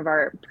or one of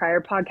our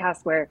prior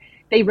podcasts, where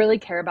they really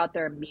care about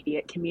their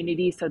immediate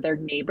community. So their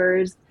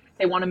neighbors,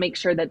 they want to make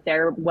sure that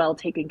they're well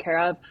taken care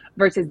of,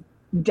 versus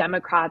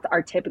Democrats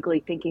are typically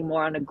thinking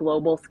more on a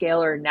global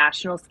scale or a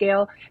national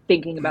scale,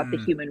 thinking about the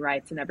human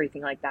rights and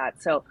everything like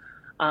that. So,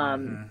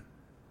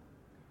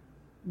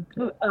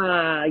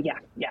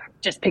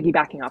 just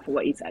piggybacking off of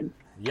what you said.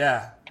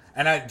 Yeah.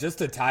 And just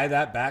to tie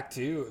that back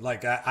to,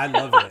 like, I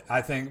love it.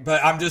 I think,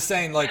 but I'm just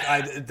saying, like,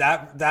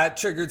 that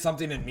triggered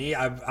something in me.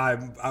 I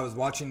was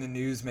watching the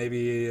news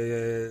maybe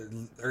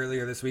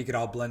earlier this week. It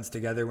all blends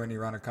together when you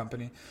run a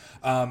company.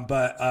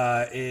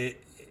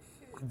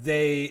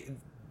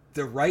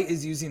 The right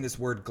is using this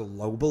word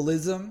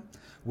globalism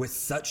with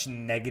such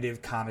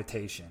negative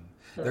connotation.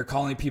 They're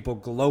calling people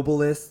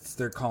globalists.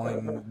 They're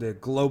calling the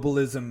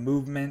globalism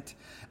movement.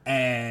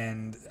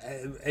 And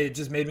it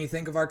just made me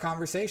think of our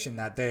conversation,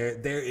 that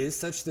there is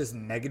such this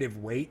negative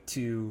weight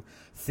to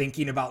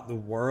thinking about the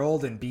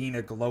world and being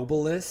a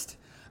globalist,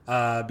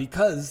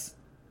 because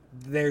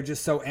they're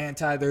just so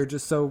they're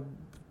just so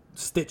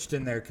stitched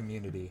in their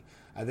community.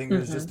 I think it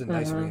was just a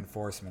nice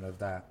reinforcement of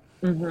that.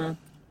 Do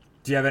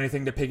you have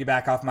anything to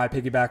piggyback off my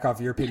piggyback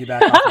off your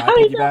piggyback off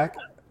my piggyback?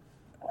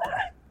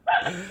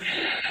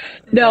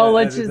 No,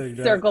 let's just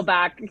circle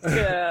back.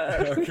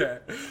 Okay.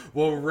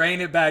 We'll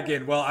rein it back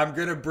in. Well, I'm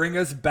going to bring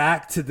us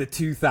back to the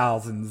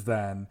 2000s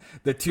then.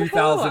 The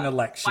 2000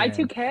 election.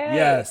 Y2K.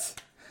 Yes.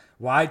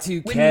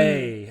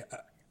 Y2K.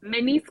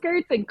 Mini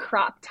skirts and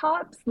crop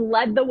tops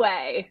led the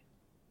way.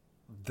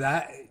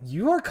 That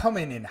you are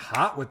coming in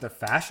hot with the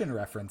fashion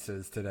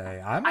references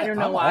today. I don't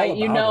know why.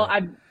 I'm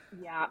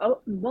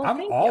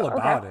all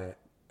about it.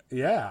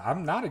 Yeah,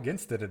 I'm not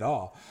against it at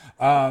all.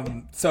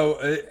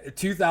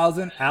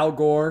 2000, Al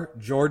Gore,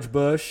 George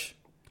Bush,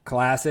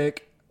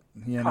 classic,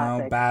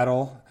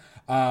 battle.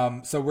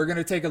 So we're going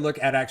to take a look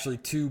at actually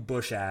two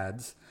Bush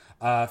ads.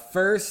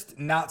 First,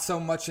 not so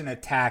much an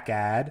attack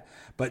ad,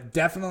 but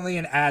definitely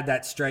an ad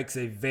that strikes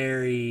a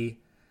very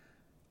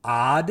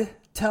odd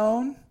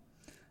tone,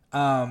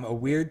 a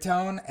weird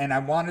tone. And I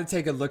want to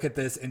take a look at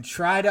this and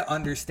try to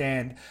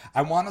understand.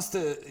 I want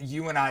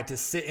you and I to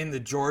sit in the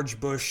George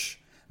Bush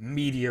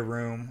media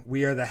room.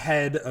 We are the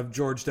head of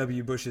George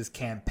W. Bush's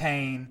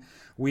campaign.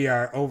 We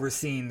are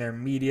overseeing their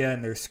media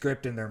and their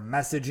script and their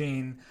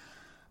messaging.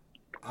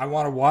 I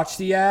want to watch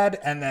the ad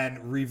and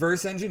then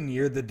reverse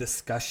engineer the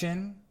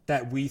discussion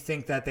that we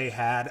think that they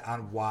had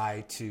on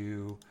why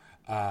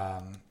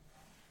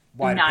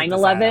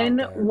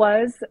 9/11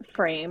 was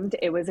framed.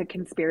 It was a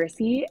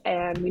conspiracy,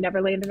 and we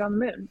never landed on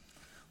the moon.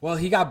 Well,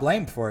 he got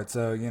blamed for it,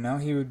 so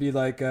he would be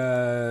like,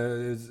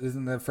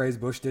 isn't the phrase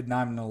Bush did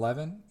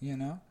 9/11?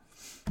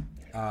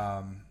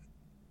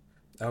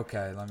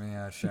 Okay, let me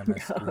share my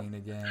screen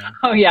again.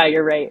 Oh yeah,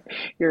 you're right.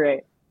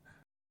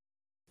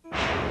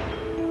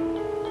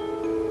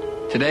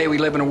 Today we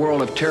live in a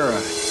world of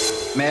terror,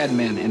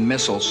 madmen and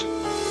missiles.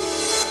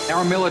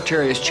 Our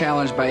military is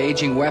challenged by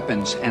aging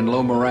weapons and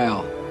low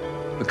morale.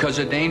 Because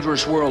a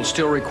dangerous world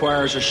still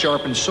requires a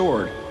sharpened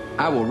sword,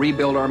 I will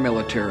rebuild our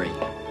military.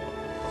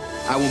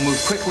 I will move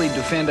quickly to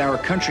defend our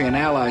country and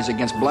allies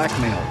against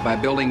blackmail by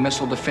building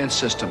missile defense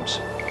systems.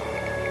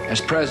 As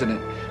president,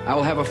 I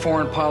will have a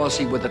foreign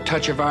policy with a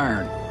touch of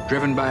iron,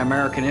 driven by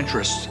American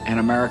interests and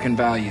American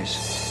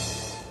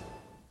values.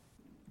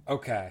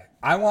 Okay,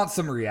 I want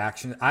some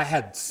reaction. I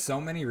had so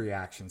many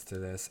reactions to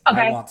this.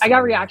 Okay, I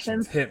got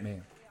reactions. Hit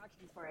me.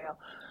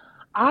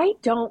 I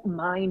don't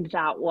mind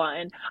that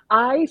one.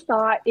 I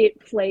thought it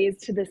plays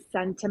to the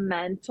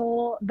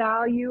sentimental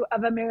value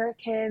of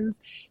Americans.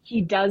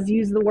 He does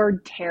use the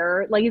word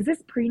terror. Like, is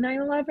this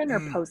pre-9/11 or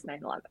post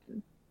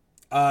 9/11?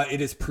 It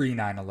is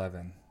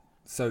pre-9/11.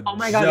 So oh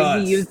my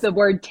God, he used the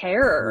word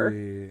terror.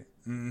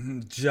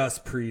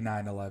 Just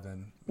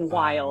pre-9/11.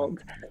 Wild.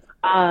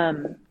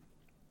 But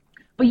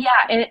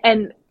yeah,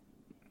 and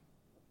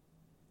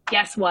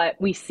guess what?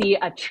 We see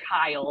a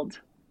child.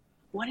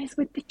 What is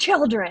with the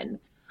children?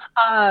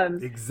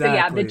 Exactly. So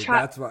yeah,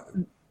 That's what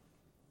the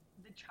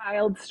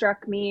child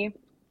struck me.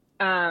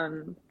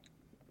 But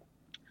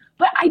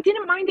I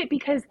didn't mind it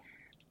because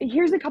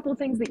here's a couple of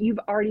things that you've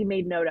already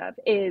made note of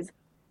is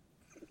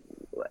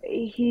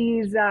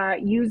he's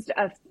used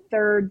a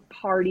third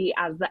party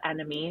as the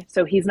enemy.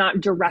 So he's not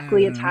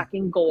directly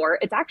attacking Gore.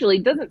 It actually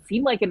doesn't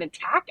seem like an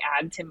attack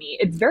ad to me.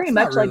 It's very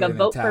much like a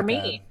vote for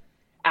me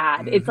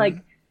ad. It's like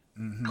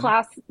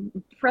class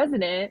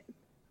president,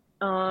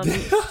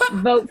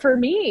 vote for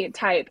me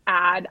type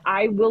ad.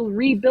 I will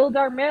rebuild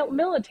our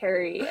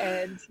military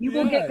and you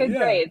will get good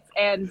grades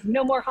and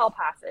no more hall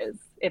passes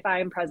if I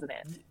am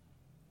president.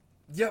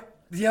 Yep.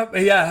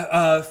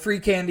 Yeah. Free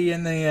candy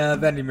in the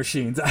vending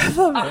machines. I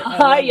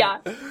love it. Yeah.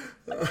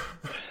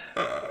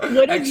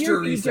 What is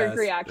your knee-jerk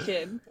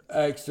reaction?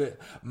 Okay,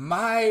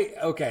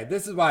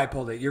 this is why I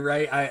pulled it. You're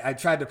right. I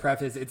tried to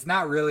preface, it's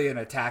not really an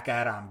attack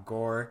ad on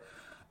Gore.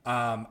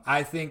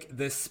 I think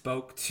this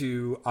spoke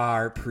to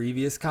our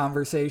previous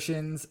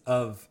conversations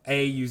of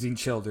using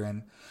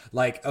children.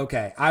 Like,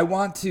 okay, I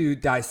want to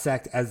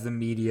dissect as the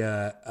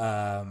media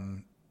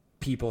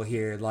people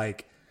here,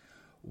 like,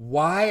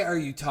 why are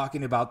you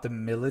talking about the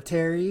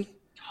military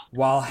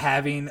while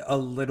having a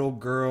little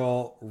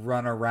girl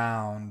run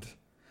around?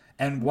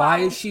 And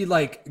why is she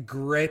like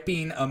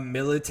gripping a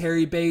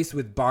military base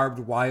with barbed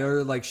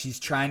wire like she's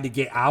trying to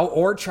get out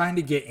or trying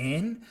to get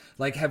in?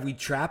 Like, have we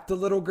trapped the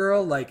little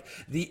girl? Like,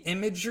 the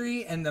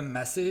imagery and the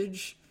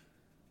message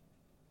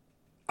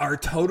are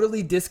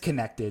totally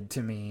disconnected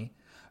to me,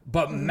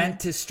 but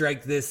meant to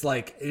strike this,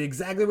 like,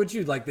 exactly what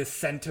you, like, this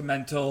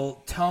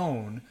sentimental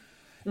tone.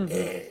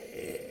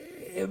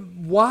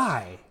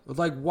 Why?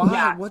 Like, why?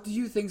 Yeah. What do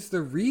you think's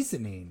the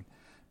reasoning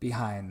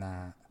behind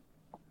that?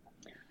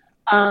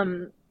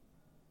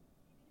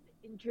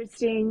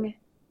 Interesting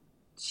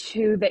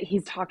too that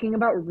he's talking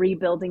about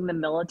rebuilding the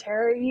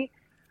military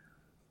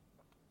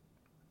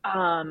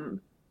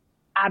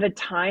at a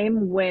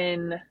time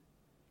when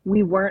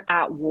we weren't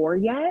at war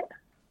yet.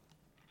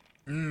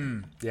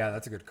 Yeah,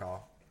 that's a good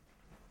call.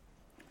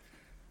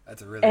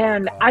 That's a really good call.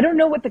 And I don't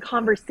know what the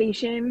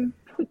conversation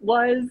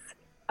was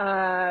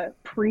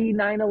pre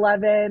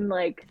 9/11,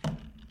 like,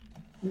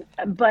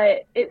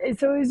 but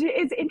it's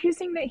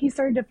interesting that he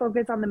started to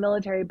focus on the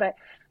military, but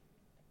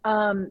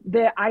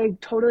I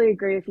totally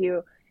agree with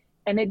you.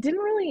 And it didn't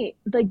really,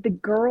 like, the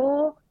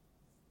girl,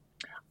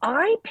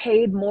 I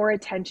paid more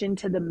attention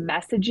to the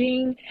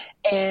messaging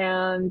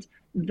and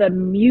the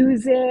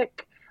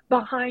music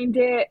behind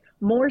it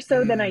more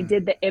so than I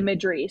did the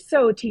imagery.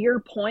 So to your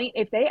point,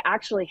 if they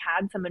actually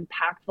had some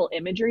impactful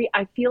imagery,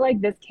 I feel like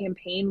this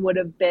campaign would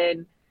have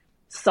been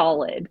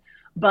solid,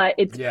 but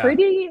it's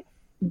pretty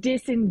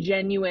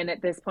disingenuous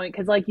at this point.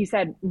 Cause like you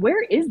said,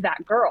 where is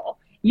that girl?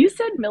 You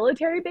said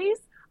military base.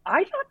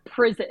 I thought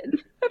prison.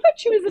 I thought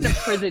she was in a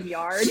prison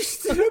yard.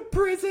 She's in a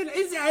prison.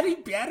 Is that any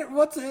better?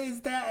 What's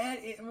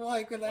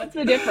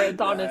the difference,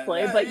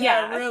 honestly? But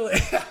yeah. Really.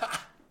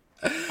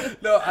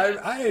 No,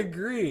 I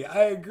agree.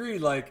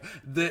 Like,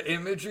 the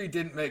imagery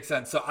didn't make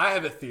sense. So I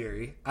have a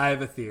theory.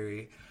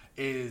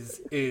 Is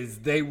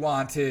they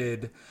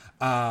wanted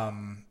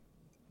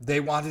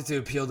to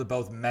appeal to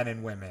both men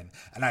and women.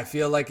 And I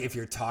feel like if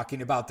you're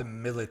talking about the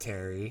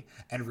military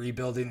and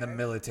rebuilding the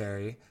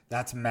military,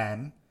 that's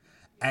men.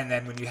 And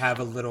then when you have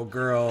a little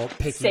girl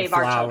picking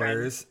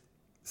flowers,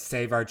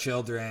 save our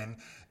children,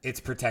 it's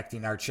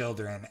protecting our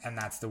children, and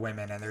that's the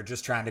women. And they're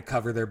just trying to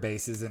cover their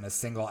bases in a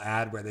single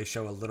ad where they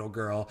show a little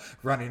girl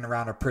running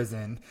around a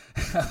prison,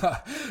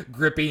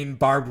 gripping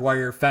barbed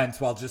wire fence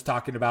while just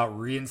talking about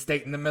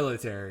reinstating the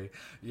military.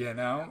 You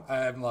know?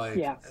 I'm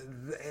like,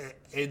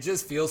 it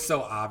just feels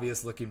so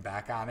obvious looking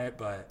back on it,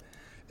 but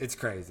it's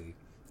crazy.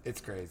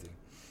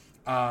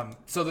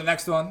 So the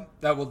next one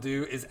that we'll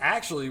do is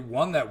actually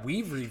one that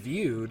we've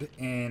reviewed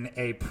in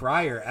a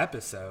prior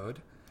episode.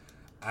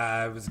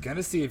 I was going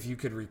to see if you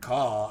could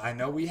recall. I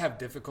know we have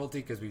difficulty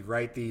because we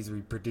write these,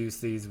 we produce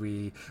these,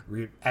 we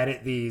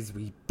edit these,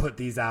 we put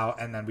these out,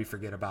 and then we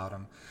forget about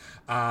them.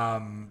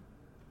 I'm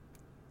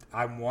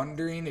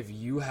wondering if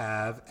you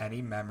have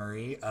any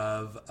memory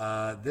of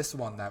this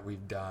one that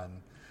we've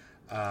done.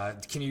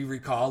 Can you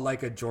recall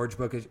like a George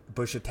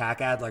Bush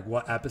attack ad, like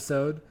what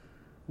episode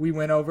we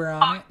went over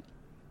on it?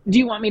 Do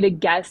you want me to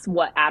guess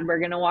what ad we're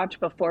going to watch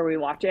before we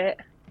watch it?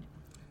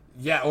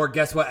 Yeah, or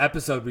guess what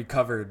episode we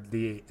covered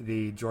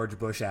the George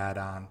Bush ad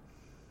on.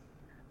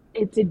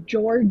 It's a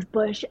George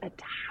Bush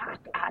attack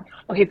ad.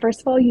 Okay,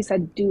 first of all, you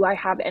said, do I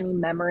have any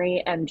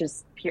memory? And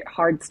just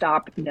hard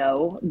stop,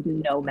 no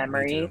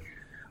memory. Me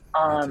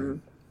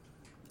too.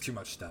 Too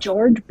much stuff.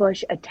 George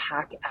Bush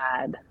attack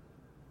ad.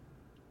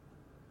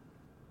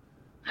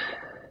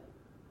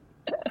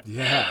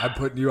 Yeah, I'm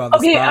putting you on the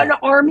spot. Okay, an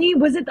army.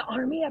 Was it the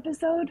army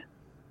episode?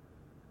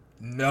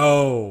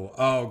 No.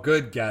 Oh,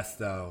 good guess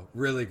though.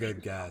 Really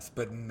good guess,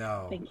 but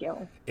no. Thank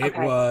you. It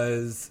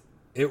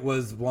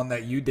was one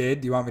that you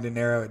did. Do you want me to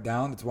narrow it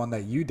down? It's one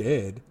that you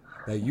did,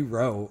 that you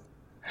wrote,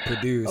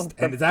 produced,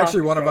 and it's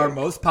actually one of our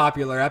most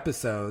popular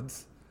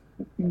episodes.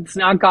 It's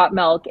not Got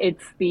Milk.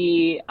 It's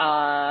the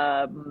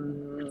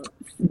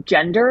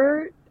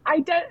gender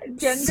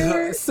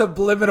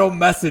subliminal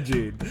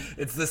messaging.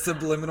 It's the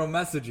subliminal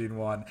messaging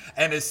one.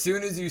 And as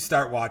soon as you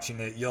start watching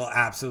it, you'll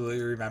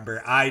absolutely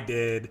remember. I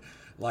did.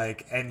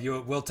 Like, and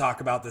we'll talk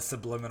about the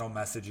subliminal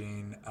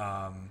messaging.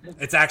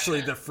 It's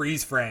actually the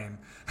freeze frame.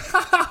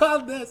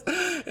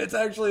 It's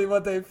actually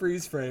what they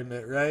freeze frame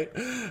it, right?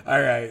 All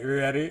right, you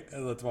ready?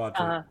 Let's watch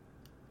it.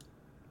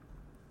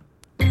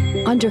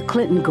 Under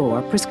Clinton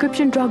Gore,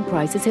 prescription drug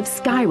prices have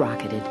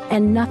skyrocketed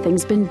and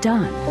nothing's been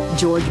done.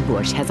 George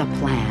Bush has a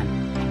plan.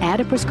 Add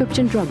a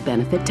prescription drug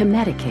benefit to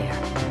Medicare.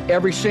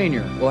 Every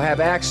senior will have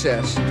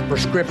access to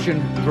prescription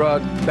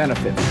drug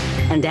benefits.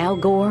 And Al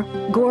Gore?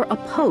 Gore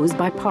opposed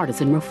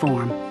bipartisan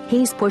reform.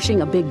 He's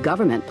pushing a big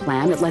government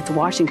plan that lets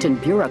Washington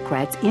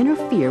bureaucrats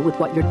interfere with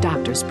what your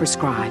doctors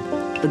prescribe.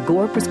 The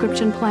Gore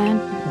prescription plan,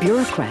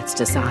 bureaucrats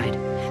decide.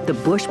 The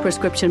Bush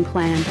prescription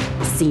plan,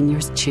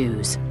 seniors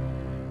choose.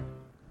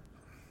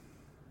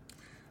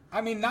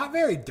 I mean, not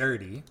very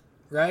dirty,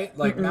 right?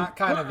 Like, not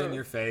kind of in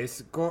your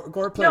face.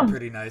 Gore played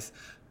pretty nice.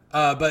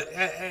 But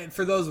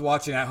for those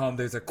watching at home,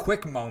 there's a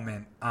quick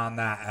moment on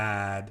that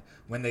ad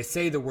when they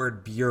say the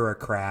word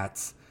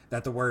bureaucrats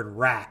that the word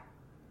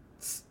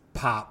rats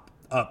pop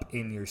up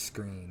in your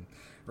screen,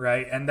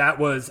 right? And that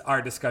was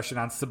our discussion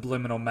on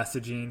subliminal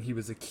messaging. He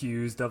was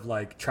accused of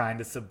like trying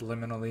to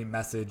subliminally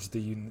message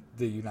the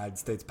United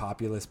States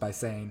populace by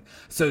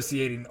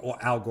associating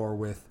Al Gore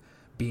with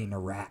being a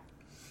rat.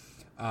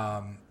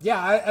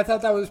 I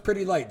thought that was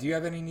pretty light. Do you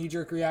have any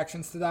knee-jerk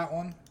reactions to that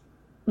one?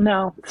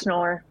 No,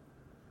 snore.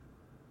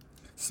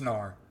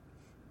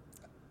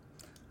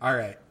 All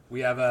right,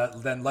 we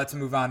have then let's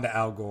move on to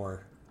Al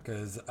Gore,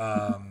 because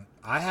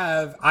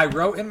I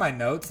wrote in my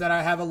notes that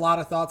I have a lot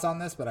of thoughts on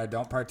this, but I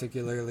don't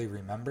particularly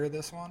remember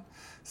this one,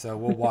 so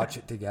we'll watch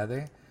it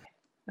together.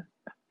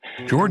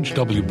 George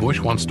W. Bush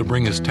wants to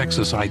bring his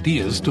Texas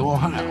ideas to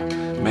Ohio.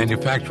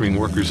 Manufacturing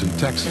workers in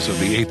Texas are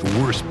the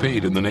 8th worst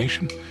paid in the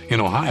nation. In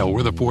Ohio,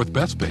 we're the 4th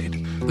best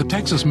paid. The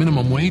Texas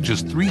minimum wage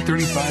is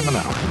 $3.35 an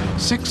hour.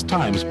 6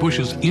 times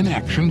Bush's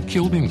inaction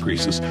killed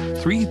increases.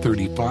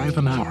 $3.35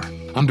 an hour.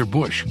 Under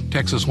Bush,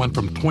 Texas went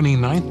from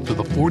 29th to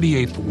the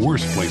 48th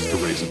worst place to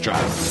raise a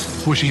child.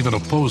 Bush even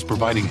opposed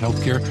providing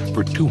health care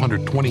for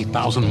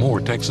 220,000 more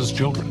Texas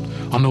children.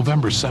 On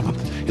November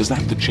 7th, is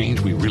that the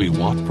change we really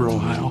want for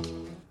Ohio?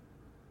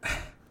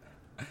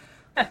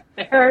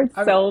 There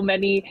are so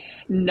many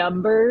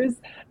numbers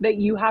that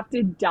you have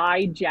to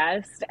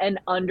digest and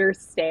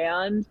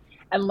understand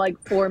and like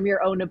form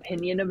your own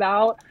opinion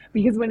about,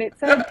 because when it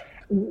says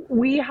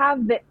we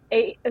have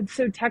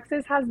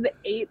Texas has the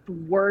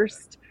 8th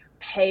worst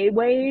pay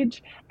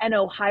wage and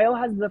Ohio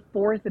has the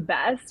 4th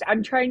best.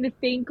 I'm trying to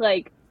think,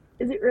 like,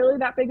 is it really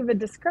that big of a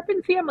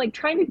discrepancy? I'm like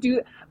trying to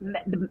do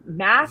the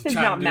math is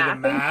not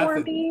mathing for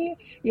me.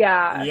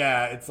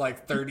 Yeah, it's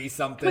like 30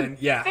 something.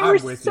 Yeah, there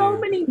were so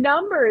many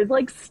numbers.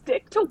 Like,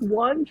 stick to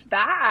one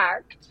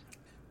fact.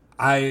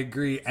 I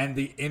agree, and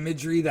the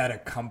imagery that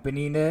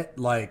accompanied it,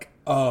 like,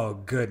 oh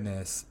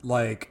goodness,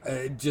 like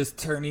just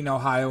turning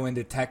Ohio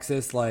into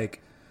Texas, like,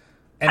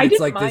 and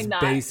it's like this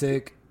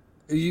basic.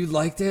 You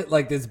liked it,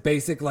 like this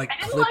basic like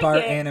clip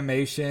art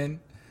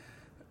animation.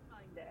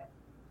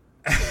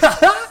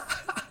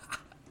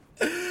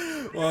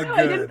 Well,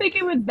 I didn't think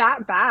it was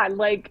that bad.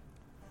 Like,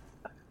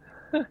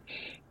 I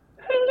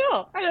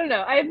don't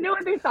know. I have no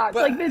other thoughts.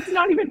 Like, it's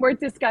not even worth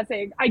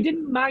discussing. I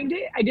didn't mind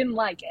it. I didn't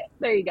like it.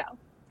 There you go.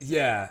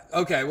 Yeah.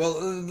 Okay.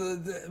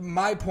 Well,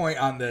 my point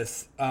on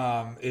this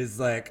is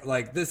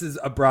like this is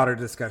a broader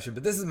discussion,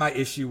 but this is my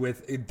issue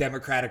with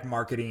Democratic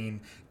marketing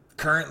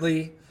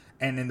currently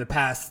and in the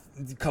past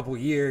couple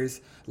years.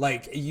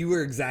 Like, you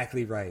were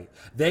exactly right.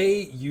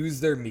 They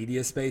use their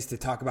media space to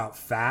talk about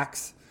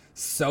facts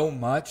so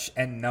much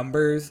and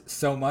numbers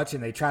so much,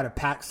 and they try to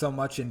pack so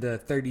much into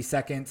 30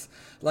 seconds.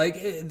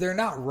 Like, they're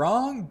not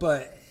wrong,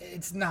 but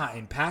it's not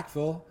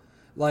impactful.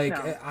 Like,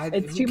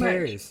 it's who too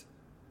cares?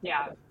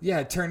 Much.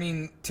 Yeah,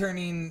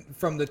 turning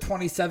from the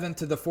 27th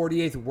to the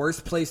 48th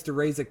worst place to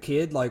raise a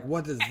kid. Like,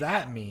 what does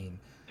that mean?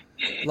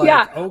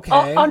 Like,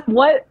 okay. On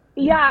what?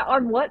 Yeah,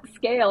 on what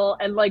scale?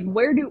 And like,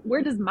 where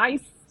does my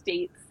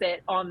state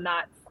sit on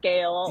that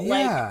scale?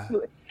 Yeah.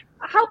 Like,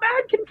 how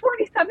bad can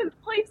 47th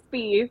place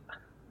be?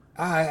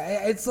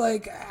 It's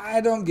like,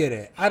 I don't get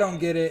it.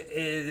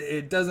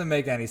 It doesn't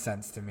make any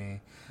sense to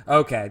me.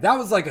 Okay, that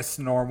was like a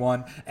snore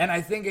one. And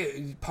I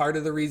think part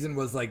of the reason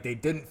was like they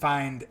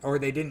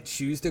didn't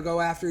choose to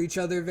go after each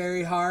other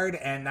very hard.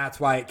 And that's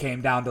why it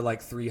came down to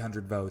like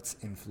 300 votes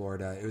in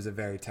Florida. It was a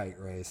very tight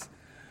race.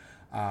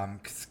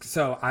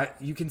 So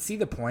you can see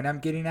the point I'm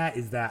getting at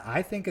is that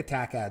I think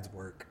attack ads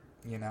work,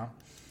 you know?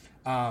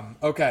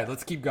 Okay,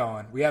 let's keep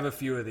going. We have a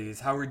few of these.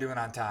 How are we doing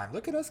on time?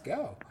 Look at us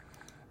go.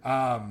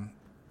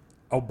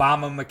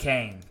 Obama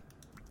McCain.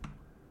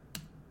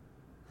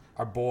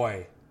 Our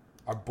boy,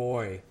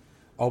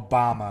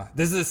 Obama.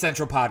 This is a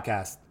Central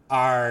podcast.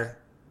 Our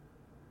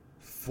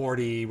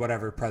 40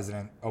 whatever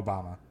president,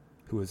 Obama,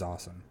 who is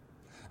awesome.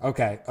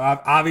 Okay,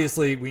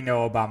 obviously we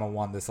know Obama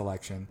won this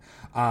election,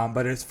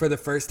 but it's for the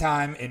first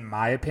time, in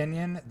my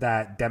opinion,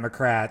 that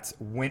Democrats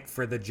went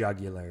for the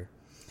jugular.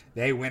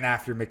 They went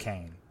after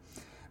McCain.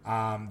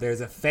 There's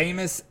a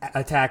famous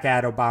attack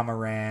ad Obama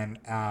ran,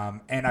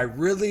 and I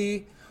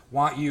really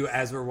want you,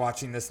 as we're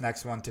watching this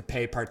next one, to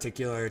pay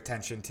particular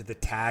attention to the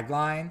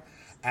tagline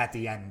at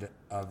the end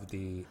of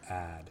the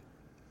ad.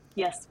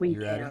 Yes, we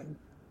You ready? can.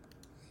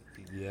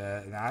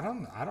 Yeah, and I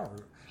don't. I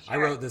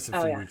Sure. wrote this a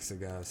Oh, few yeah. weeks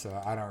ago,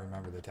 so I don't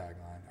remember the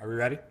tagline. Are we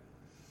ready?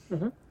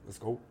 Mm-hmm. Let's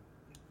go.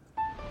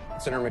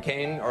 Senator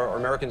McCain, are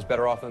Americans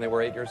better off than they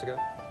were 8 years ago?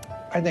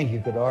 I think you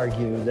could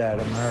argue that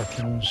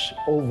Americans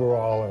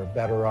overall are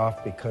better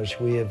off because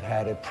we have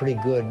had a pretty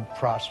good,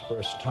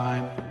 prosperous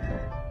time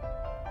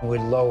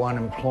with low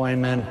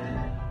unemployment,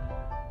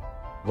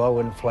 low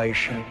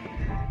inflation.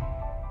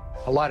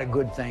 A lot of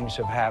good things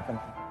have happened.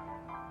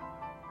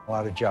 A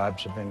lot of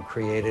jobs have been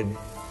created.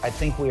 I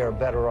think we are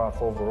better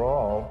off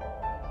overall.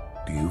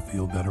 Do you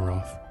feel better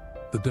off?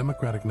 The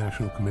Democratic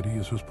National Committee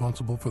is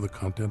responsible for the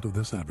content of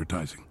this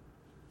advertising.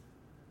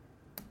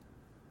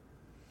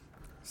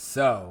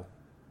 So,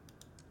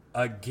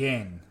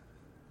 again,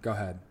 go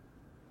ahead.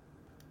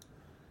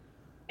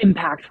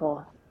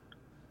 Impactful.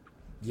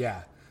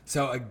 Yeah.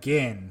 So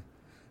again,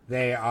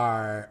 they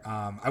are,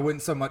 I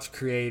wouldn't so much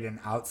create an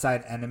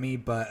outside enemy,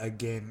 but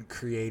again,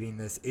 creating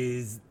this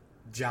is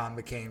John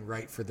McCain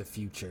right for the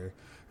future,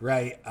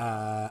 right?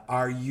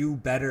 Are you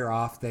better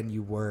off than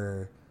you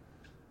were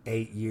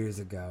 8 years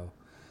ago?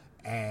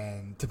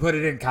 And to put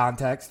it in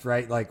context,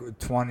 right? Like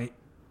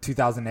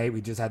 2008,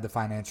 we just had the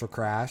financial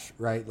crash,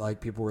 right?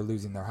 Like people were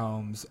losing their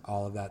homes,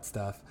 all of that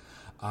stuff.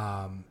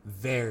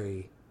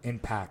 Very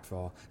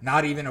impactful.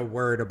 Not even a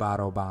word about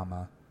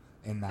Obama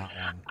in that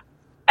one.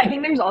 I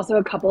think there's also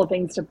a couple of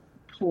things to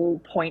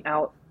point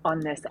out on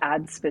this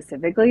ad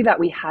specifically that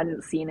we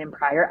hadn't seen in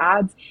prior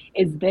ads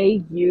is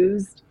they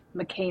used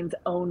McCain's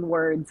own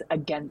words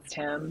against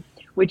him,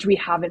 which we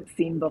haven't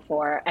seen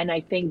before. And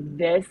I think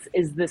this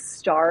is the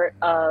start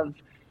of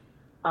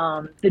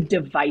the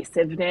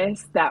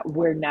divisiveness that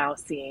we're now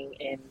seeing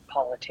in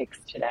politics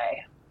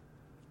today.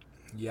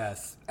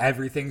 Yes,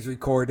 everything's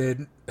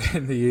recorded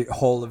in the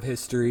whole of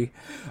history.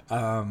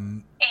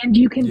 And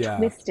you can yeah.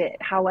 twist it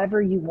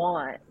however you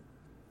want.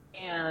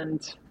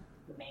 And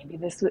maybe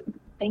this would...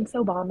 Thanks,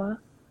 Obama.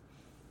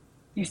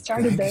 You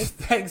started this.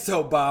 Thanks,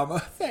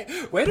 Obama.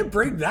 Way to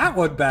bring that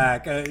one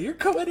back. You're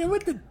coming in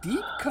with the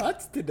deep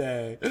cuts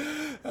today.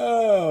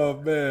 Oh,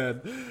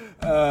 man.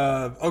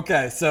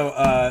 Okay,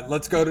 so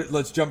let's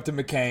jump to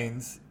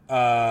McCain's.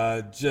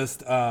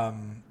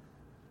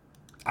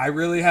 I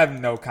really have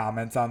no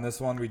comments on this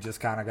one. We just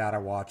kind of got to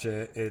watch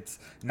it. It's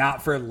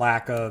not for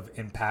lack of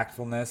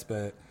impactfulness,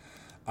 but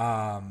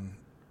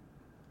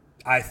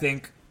I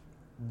think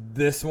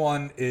this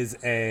one is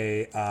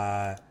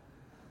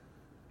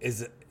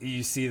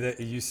you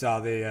saw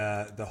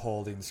the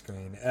holding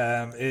screen.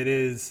 It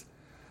is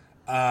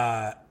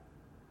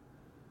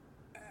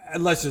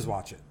let's just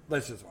watch it.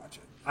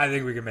 I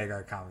think we can make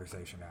our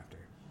conversation after.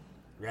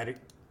 Ready?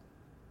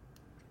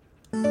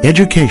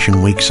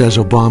 Education Week says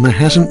Obama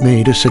hasn't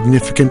made a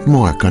significant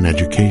mark on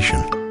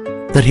education,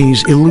 that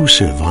he's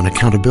elusive on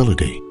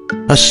accountability,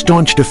 a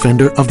staunch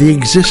defender of the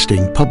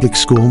existing public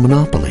school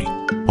monopoly.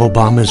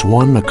 Obama's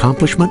one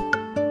accomplishment?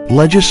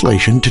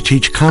 Legislation to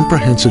teach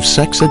comprehensive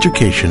sex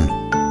education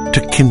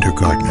to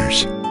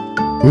kindergartners.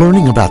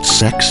 Learning about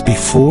sex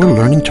before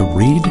learning to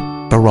read?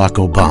 Barack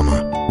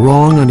Obama.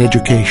 Wrong on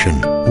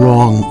education.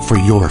 Wrong for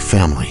your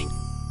family.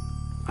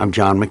 I'm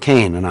John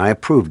McCain, and I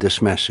approve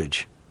this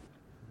message.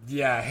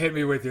 Yeah, hit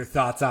me with your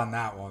thoughts on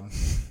that one.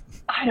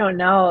 I don't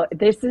know.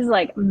 This is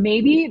like,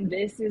 maybe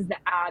this is the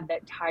ad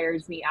that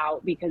tires me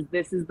out because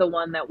this is the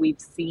one that we've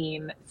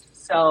seen.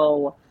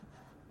 So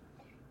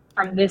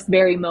from this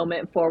very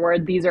moment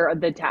forward, these are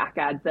the TAC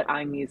ads that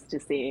I'm used to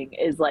seeing,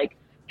 is like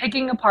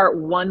picking apart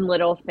one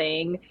little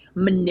thing,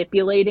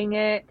 manipulating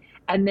it,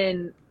 and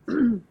then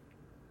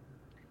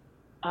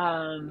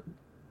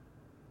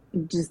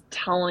just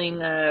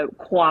telling a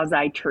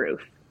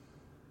quasi-truth.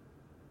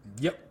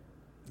 Yep.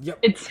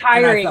 It's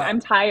tiring. I'm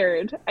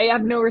tired. I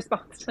have no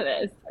response to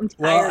this. I'm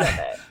tired of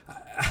it.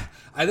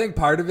 I think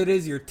part of it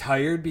is you're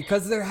tired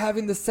because they're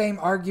having the same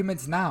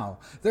arguments now.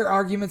 Their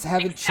arguments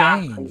haven't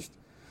changed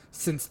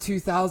since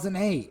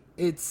 2008.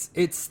 It's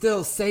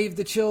still save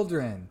the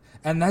children.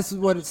 And that's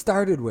what it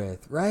started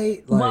with,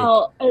 right? Like,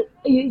 well,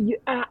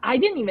 I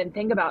didn't even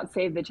think about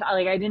Save the Child.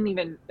 Like, I didn't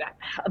even,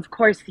 of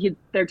course,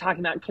 they're talking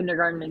about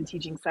kindergarten and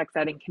teaching sex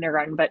ed in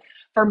kindergarten. But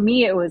for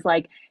me, it was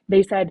like,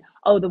 they said,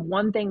 oh, the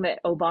one thing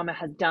that Obama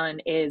has done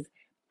is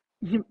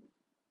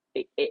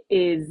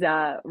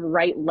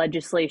write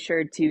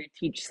legislature to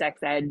teach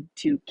sex ed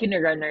to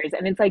kindergartners.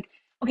 And it's like,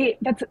 okay,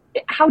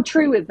 how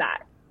true is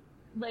that?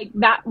 Like,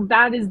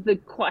 that is the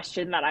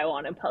question that I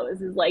want to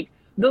pose, is like,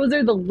 those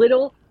are the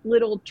little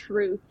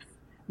truths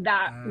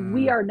that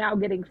we are now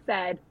getting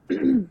fed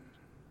in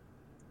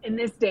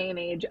this day and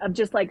age of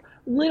just like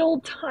little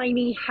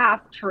tiny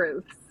half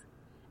truths.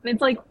 And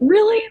it's like,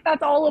 really?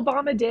 That's all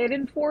Obama did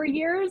in 4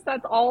 years?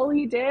 That's all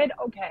he did?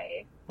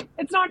 Okay.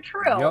 It's not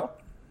true.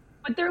 Yep.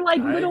 But they're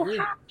like little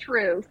half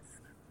truths.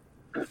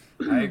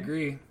 I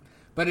agree.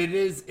 But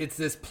it's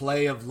this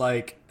play of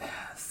like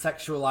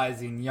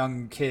sexualizing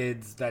young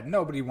kids that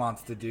nobody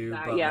wants to do,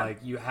 but like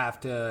you have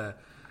to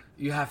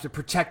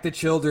protect the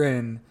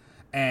children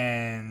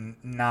and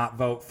not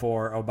vote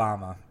for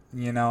Obama,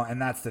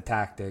 and that's the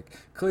tactic.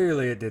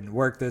 Clearly it didn't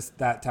work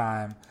that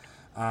time.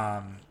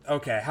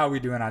 Okay, how are we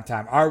doing on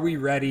time? Are we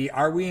ready?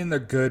 Are we in the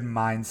good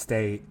mind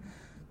state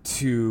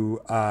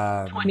to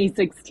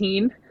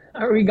 2016?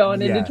 Are we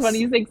going into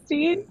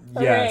 2016?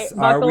 Yes.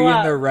 Right, are we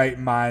up. in the right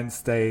mind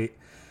state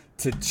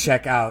to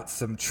check out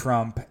some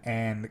Trump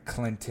and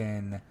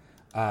Clinton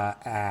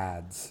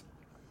ads?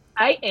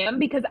 I am,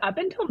 because up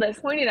until this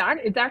point,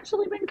 it's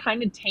actually been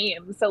kind of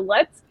tame. So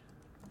let's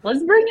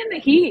bring in the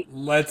heat.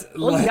 Let's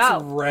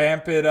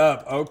ramp it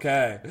up.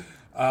 Okay.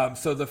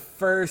 So the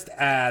first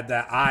ad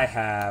that I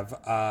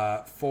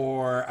have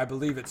for, I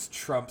believe it's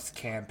Trump's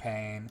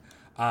campaign.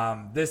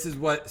 This is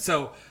what,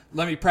 so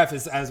let me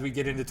preface as we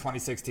get into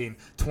 2016.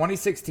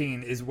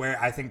 2016 is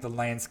where I think the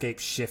landscape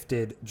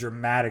shifted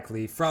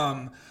dramatically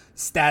from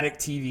static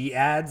TV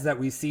ads that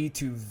we see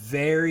to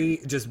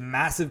very just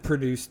massive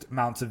produced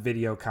amounts of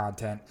video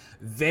content,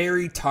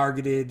 very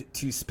targeted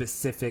to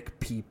specific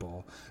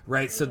people,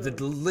 right? So the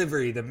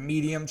delivery, the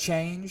medium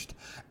changed,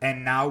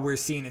 and now we're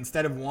seeing,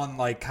 instead of one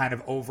like kind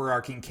of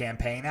overarching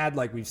campaign ad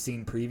like we've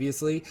seen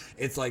previously,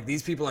 it's like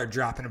these people are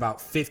dropping about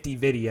 50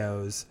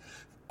 videos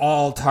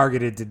all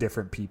targeted to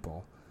different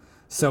people.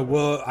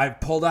 So I've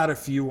pulled out a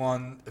few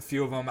of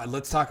them.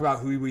 Let's talk about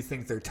who we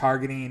think they're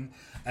targeting,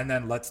 and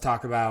then let's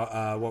talk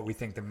about what we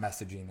think the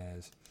messaging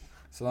is.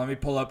 So let me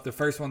pull up. The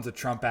first one's a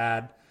Trump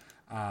ad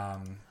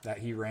that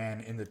he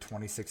ran in the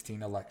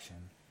 2016 election.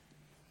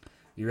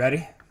 You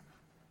ready?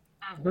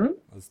 Mm-hmm.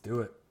 Let's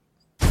do it.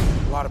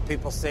 A lot of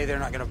people say they're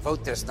not going to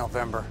vote this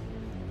November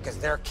because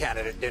their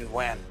candidate didn't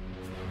win.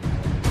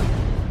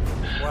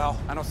 Well,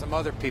 I know some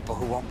other people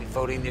who won't be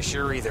voting this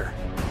year either.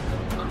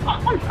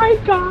 Oh my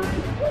God.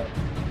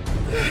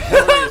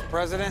 Hillary is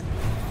president?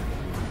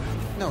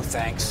 No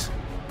thanks.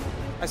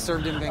 I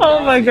served in Benghazi. Oh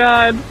my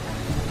God.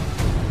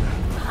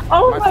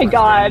 Oh my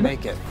God.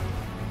 Make it.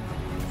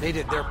 They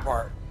did their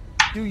part.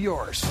 Do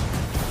yours.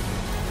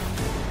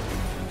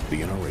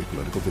 The NRA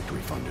Political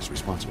Victory Fund is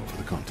responsible for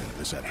the content of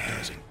this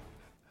advertising.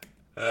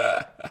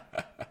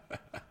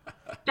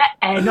 The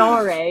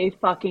NRA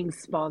fucking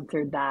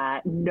sponsored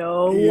that.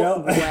 No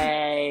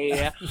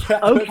way.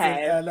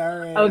 Okay.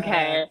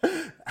 Okay.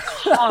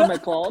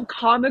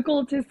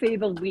 Comical to say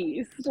the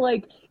least.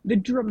 Like, the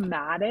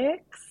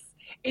dramatics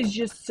is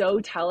just so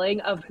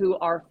telling of who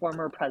our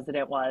former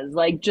president was.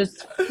 Like,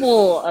 just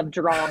full of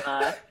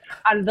drama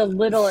out of the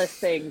littlest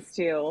things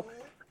too.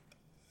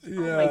 Yeah.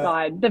 Oh my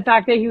God. The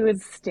fact that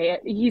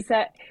he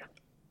said,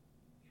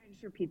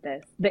 repeat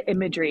this, the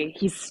imagery,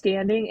 he's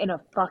standing in a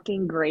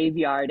fucking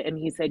graveyard and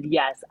he said,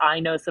 yes, I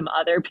know some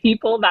other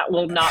people that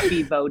will not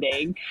be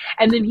voting,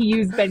 and then he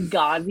used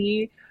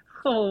Benghazi.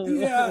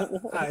 Yeah,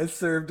 I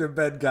served in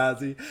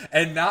Benghazi.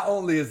 And not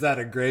only is that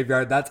a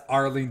graveyard, that's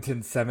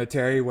Arlington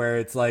Cemetery, where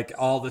it's like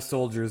all the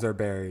soldiers are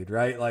buried,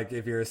 right? Like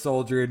if you're a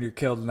soldier and you're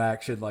killed in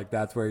action, like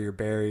that's where you're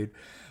buried.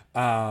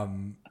 That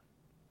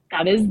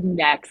is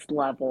next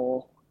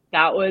level.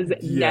 That was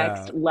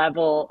next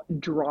level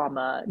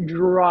drama.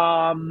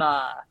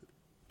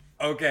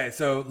 Okay,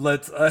 so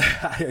let's,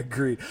 I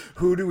agree.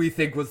 Who do we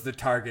think was the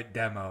target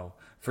demo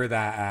for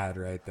that ad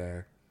right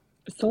there?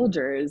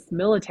 Soldiers,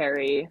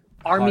 military,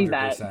 army 100%.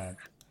 vets.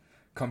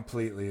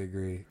 Completely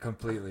agree.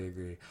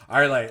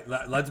 All right,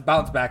 let's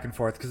bounce back and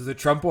forth because the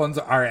Trump ones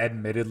are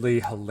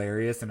admittedly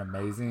hilarious and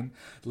amazing.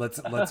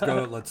 Let's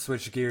go. Let's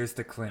switch gears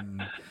to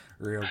Clinton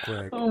real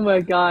quick. Oh my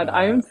God,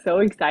 I am so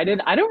excited.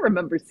 I don't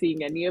remember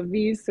seeing any of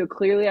these, so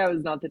clearly I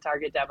was not the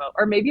target demo,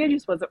 or maybe I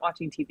just wasn't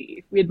watching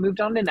TV. We had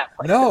moved on to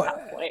Netflix at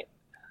that point.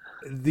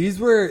 These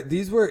were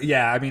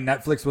yeah, I mean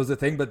Netflix was a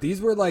thing, but these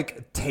were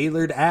like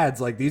tailored ads.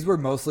 Like these were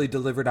mostly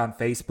delivered on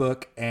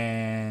Facebook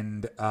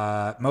and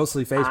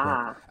mostly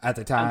Facebook at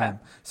the time.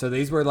 Okay. So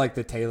these were like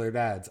the tailored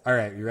ads. All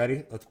right, you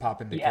ready? Let's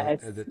pop into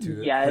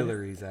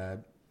Hillary's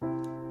ad.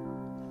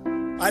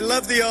 I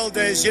love the old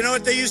days. You know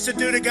what they used to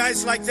do to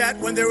guys like that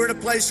when they were in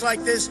a place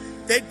like this?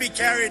 They'd be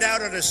carried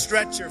out on a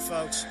stretcher,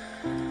 folks.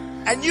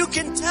 And you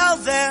can tell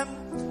them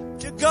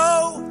to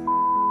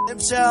go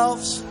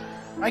themselves.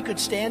 I could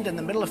stand in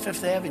the middle of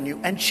Fifth Avenue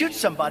and shoot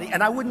somebody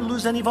and I wouldn't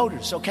lose any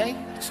voters, okay?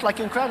 It's like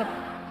incredible.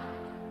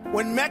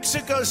 When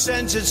Mexico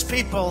sends its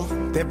people,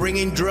 they're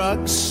bringing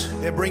drugs,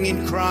 they're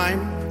bringing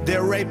crime,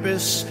 they're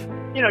rapists.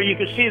 You know, you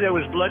could see there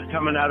was blood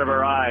coming out of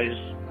her eyes.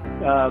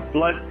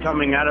 Blood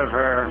coming out of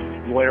her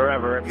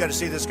wherever. You got to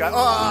see this guy. Oh,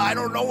 I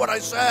don't know what I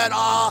said.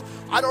 I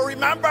don't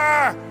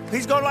remember.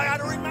 He's going like, I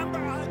don't remember.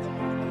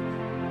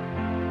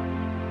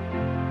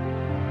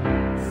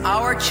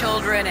 Our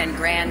children and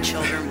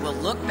grandchildren will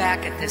look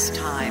back at this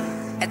time,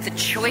 at the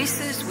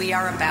choices we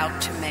are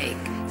about to make,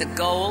 the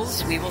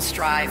goals we will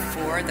strive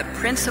for, the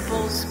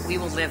principles we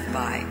will live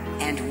by,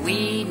 and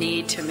we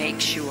need to make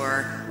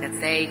sure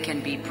that they can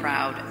be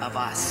proud of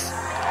us.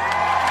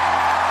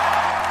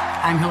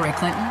 I'm Hillary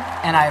Clinton,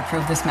 and I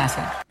approve this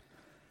message.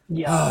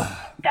 Yeah,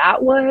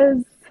 that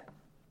was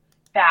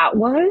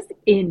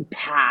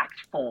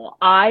impactful.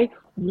 I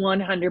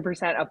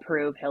 100%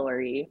 approve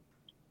Hillary.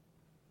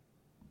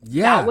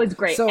 Yeah. That was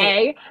great.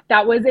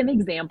 That was an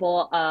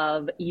example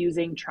of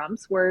using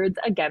Trump's words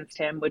against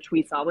him, which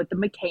we saw with the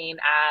McCain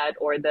ad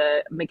or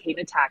the McCain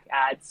attack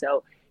ad.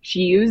 So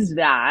she used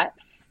that.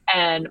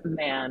 And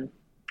man,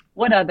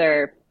 what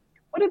other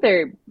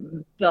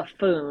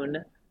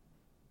buffoon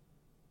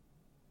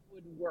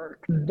would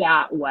work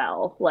that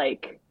well?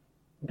 Like,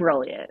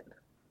 brilliant.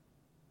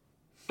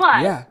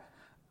 But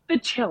the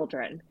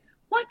children.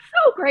 What's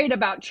so great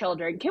about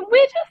children? Can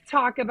we just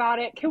talk about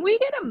it? Can we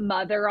get a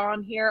mother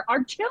on here?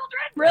 Are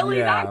children really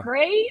that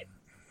great?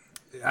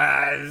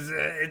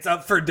 It's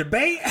up for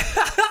debate.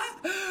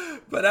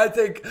 But I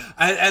think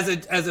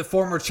as a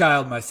former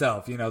child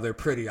myself, they're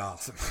pretty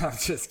awesome. I'm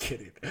just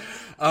kidding.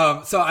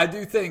 So I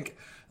do think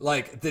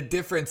like the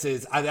difference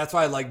is that's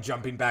why I like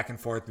jumping back and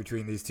forth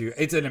between these two.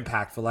 It's an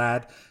impactful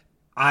ad.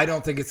 I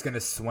don't think it's going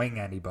to swing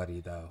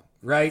anybody though.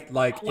 Right?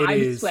 Like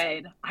I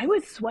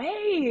was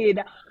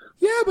swayed.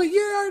 Yeah, but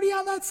you're already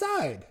on that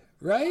side,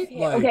 right?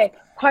 Okay.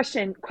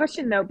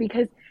 Question though,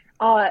 because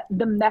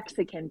the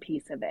Mexican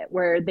piece of it,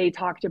 where they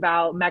talked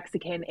about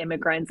Mexican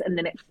immigrants and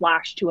then it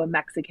flashed to a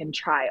Mexican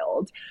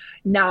child.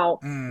 Now,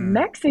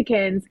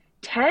 Mexicans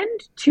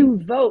tend to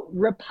vote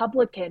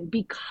Republican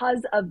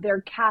because of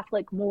their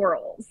Catholic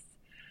morals.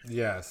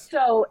 Yes.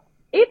 So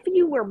if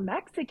you were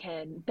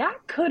Mexican, that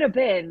could have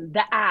been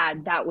the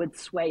ad that would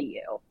sway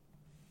you.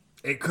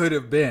 It could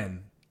have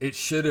been. It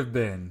should have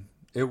been.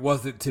 It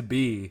wasn't to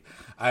be.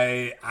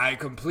 I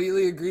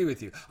completely agree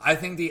with you. I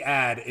think the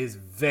ad is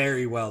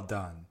very well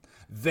done.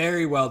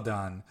 Very well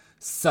done.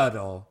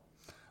 Subtle.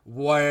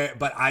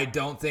 But I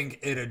don't think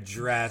it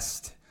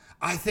addressed...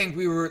 I think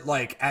we were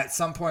like, at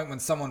some point when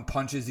someone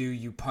punches you,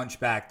 you punch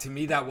back. To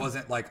me, that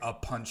wasn't like a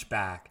punch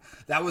back.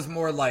 That was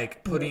more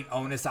like putting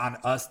onus on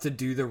us to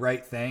do the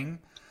right thing.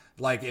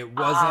 Like it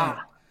wasn't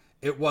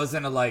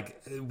a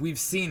like, we've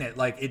seen it.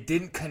 Like it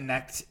didn't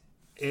connect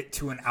it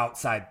to an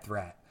outside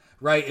threat.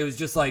 Right? It was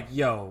just like,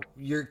 yo,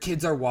 your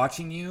kids are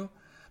watching you,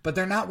 but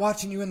they're not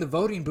watching you in the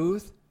voting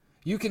booth.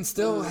 You can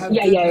still have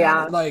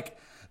like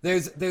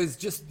there's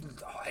just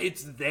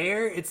it's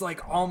there. It's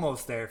like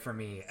almost there for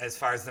me as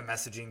far as the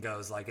messaging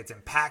goes. Like it's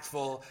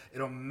impactful.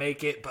 It'll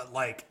make it, but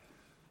like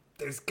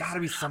there's got to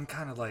be some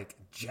kind of like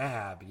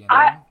jab,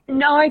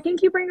 I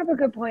think you bring up a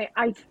good point.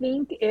 I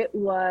think it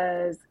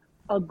was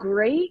a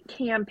great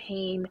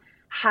campaign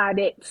had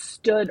it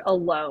stood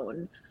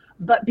alone.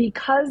 But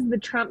because the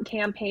Trump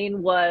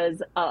campaign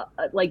was,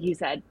 like you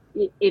said,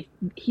 if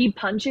he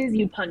punches,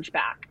 you punch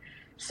back.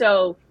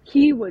 So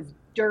he was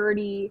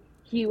dirty,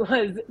 he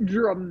was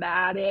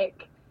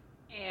dramatic,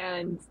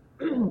 and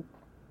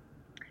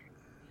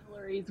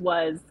Hillary's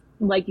was,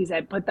 like you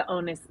said, put the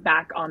onus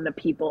back on the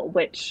people,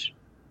 which,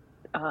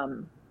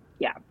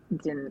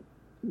 didn't.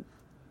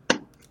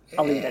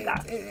 I'll leave it at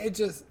that. It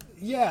just,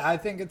 I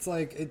think it's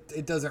like,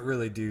 it doesn't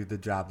really do the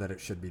job that it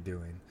should be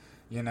doing.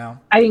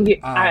 I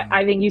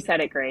think you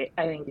said it great.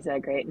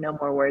 No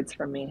more words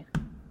from me.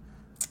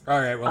 All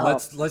right.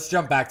 Well, let's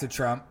jump back to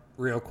Trump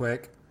real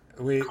quick.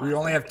 We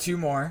only have two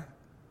more,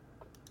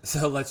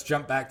 so let's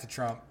jump back to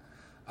Trump.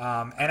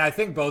 And I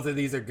think both of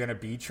these are going to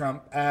be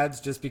Trump ads,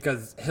 just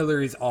because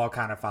Hillary's all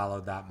kind of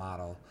followed that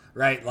model,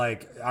 right?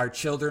 Like our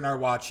children are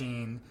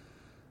watching.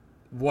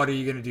 What are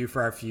you going to do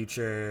for our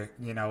future?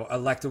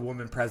 Elect a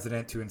woman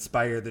president to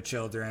inspire the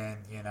children.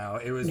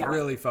 It was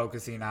really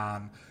focusing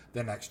on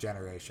the next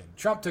generation.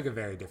 Trump took a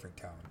very different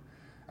tone.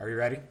 Are you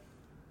ready?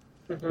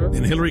 Mm-hmm.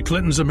 In Hillary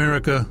Clinton's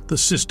America, the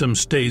system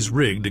stays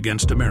rigged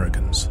against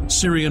Americans.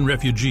 Syrian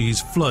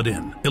refugees flood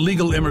in.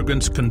 Illegal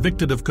immigrants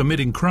convicted of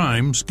committing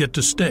crimes get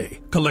to stay,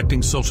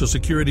 collecting Social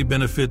Security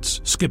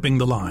benefits, skipping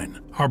the line.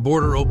 Our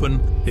border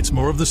open, it's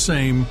more of the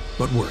same,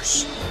 but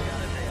worse.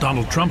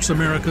 Donald Trump's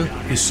America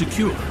is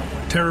secure.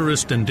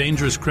 Terrorists and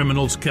dangerous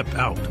criminals kept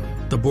out.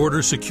 The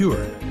border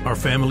secure. Our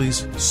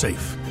families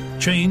safe.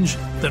 Change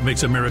that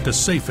makes America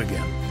safe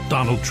again.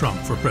 Donald Trump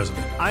for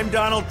president. I'm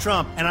Donald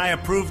Trump, and I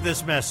approve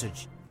this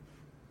message.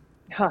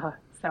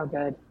 So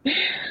good.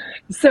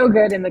 So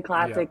good in the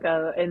classic,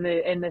 in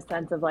the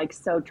sense of like,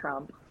 so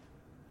Trump.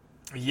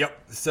 Yep.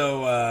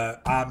 So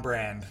on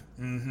brand.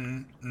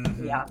 Mm-hmm.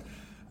 Mm-hmm.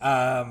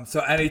 Yeah. So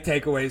any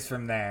takeaways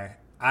from there?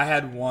 I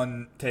had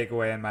one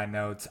takeaway in my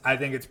notes. I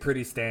think it's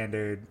pretty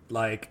standard.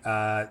 Like,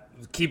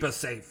 keep us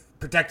safe.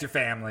 Protect your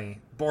family,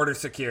 border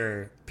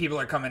secure, people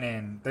are coming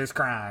in, there's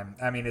crime.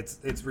 I mean,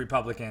 it's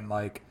Republican,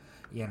 like,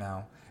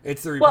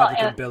 it's the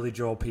Republican Billy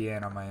Joel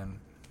piano man.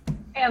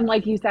 And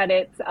like you said,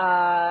 it's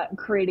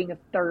creating a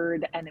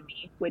third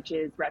enemy, which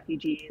is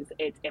refugees,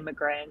 it's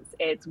immigrants,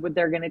 it's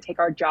they're going to take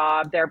our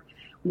job,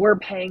 we're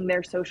paying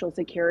their Social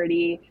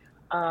Security.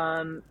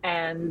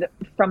 And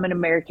from an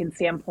American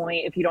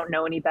standpoint, if you don't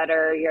know any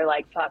better, you're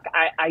like, fuck,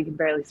 I can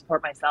barely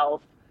support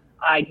myself.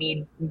 I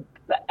need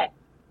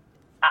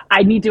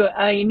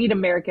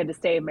America to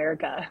stay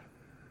America.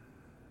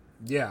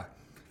 Yeah,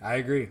 I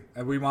agree.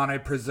 And we want to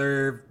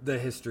preserve the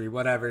history,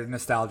 whatever,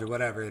 nostalgia,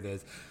 whatever it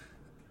is.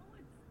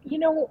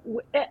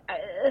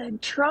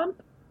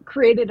 Trump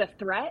created a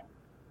threat.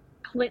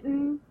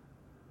 Clinton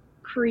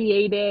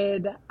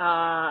created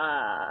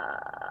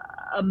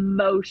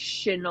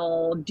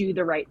emotional, do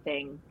the right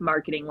thing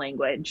marketing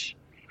language.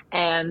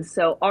 And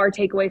so our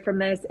takeaway from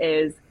this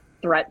is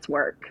threats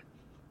work.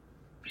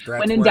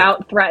 When in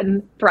doubt,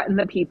 threaten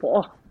the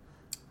people.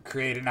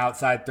 Create an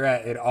outside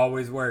threat. It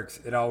always works.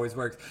 It always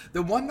works.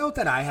 The one note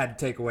that I had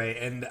to take away,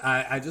 and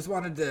I just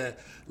wanted to,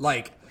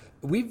 like,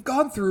 we've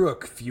gone through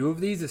a few of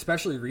these,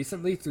 especially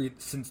recently,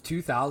 since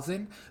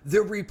 2000.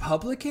 The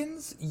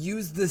Republicans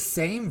use the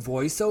same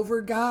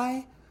voiceover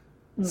guy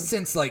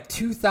since, like,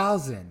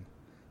 2000.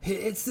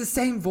 It's the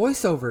same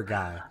voiceover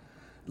guy.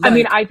 Like, I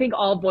mean, I think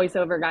all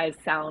voiceover guys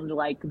sound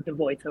like the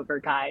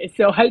voiceover guy.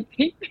 So I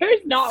think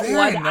there's not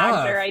one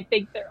actor. I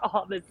think they're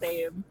all the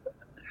same.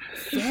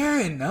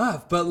 Fair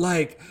enough. But,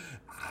 like,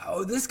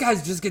 this guy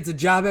just gets a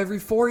job every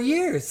 4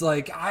 years.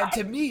 Like,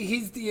 to me,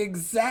 he's the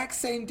exact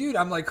same dude.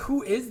 I'm like,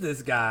 who is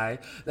this guy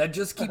that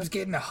just keeps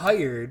getting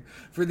hired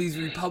for these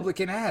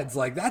Republican ads?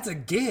 Like, that's a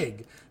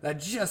gig that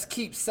just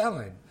keeps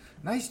selling.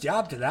 Nice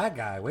job to that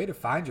guy. Way to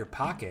find your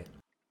pocket.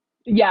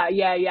 Yeah.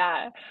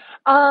 You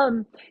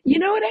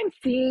know what I'm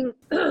seeing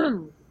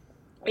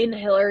in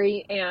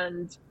Hillary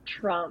and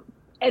Trump,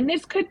 and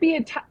this could be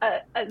a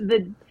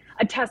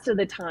test of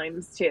the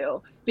times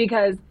too,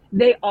 because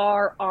they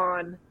are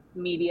on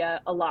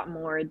media a lot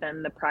more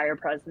than the prior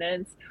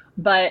presidents,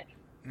 but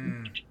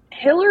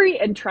Hillary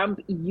and Trump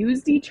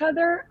used each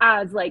other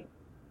as like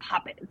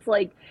puppets.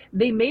 Like,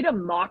 they made a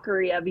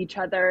mockery of each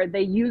other.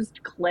 They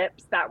used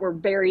clips that were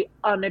very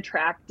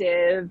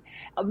unattractive,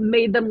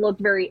 made them look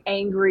very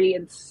angry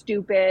and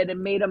stupid,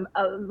 and made them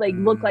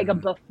look like a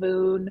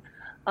buffoon.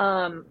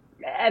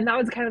 And that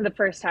was kind of the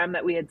first time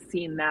that we had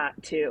seen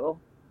that too.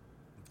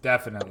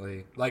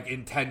 Definitely, like,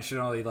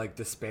 intentionally, like,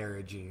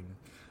 disparaging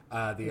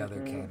the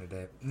other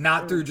candidate,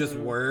 not through just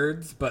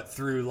words, but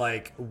through,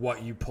 like,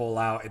 what you pull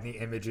out and the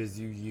images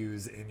you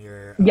use in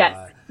your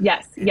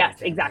yes,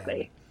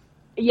 exactly.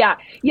 Yeah.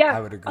 I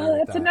would agree with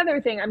that's that.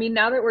 another thing. I mean,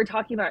 now that we're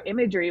talking about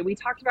imagery, we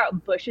talked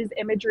about Bush's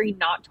imagery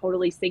not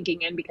totally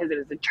sinking in because it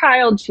was a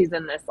child. She's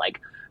in this,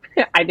 like,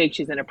 I think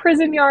she's in a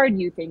prison yard.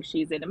 You think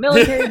she's in a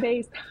military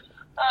base.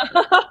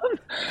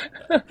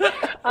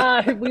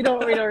 We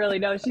don't really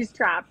know. She's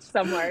trapped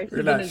somewhere.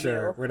 We're not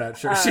sure.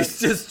 She's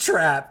just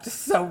trapped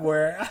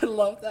somewhere. I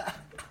love that.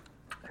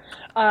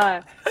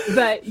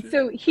 But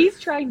so he's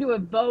trying to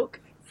evoke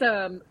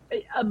some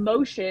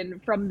emotion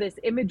from this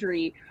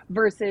imagery,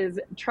 versus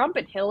Trump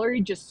and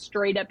Hillary just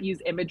straight up use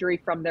imagery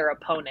from their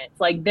opponents.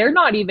 Like, they're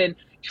not even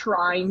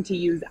trying to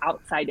use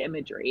outside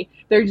imagery.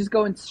 They're just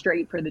going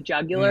straight for the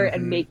jugular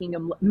and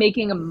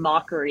making a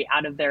mockery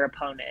out of their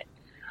opponent.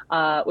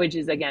 Which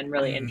is, again,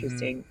 really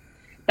interesting.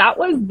 That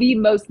was the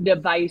most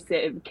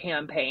divisive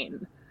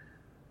campaign.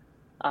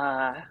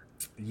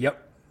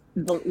 Yep.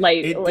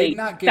 It did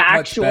not get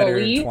much better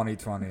in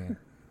 2020.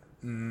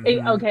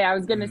 Okay, I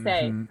was going to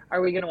say,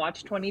 are we going to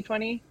watch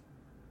 2020?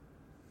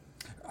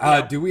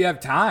 Do we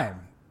have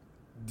time?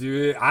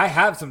 I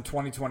have some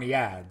 2020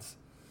 ads.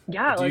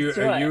 Yeah, let's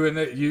do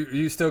it.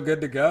 You still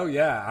good to go?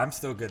 Yeah, I'm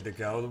still good to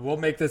go. We'll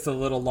make this a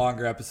little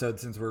longer episode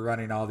since we're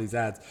running all these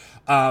ads.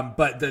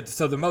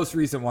 So the most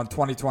recent one,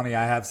 2020,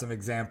 I have some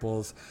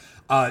examples.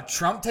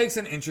 Trump takes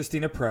an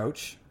interesting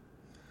approach,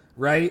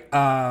 right?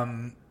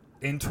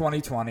 In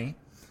 2020.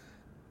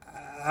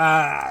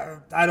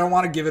 I don't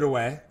want to give it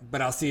away,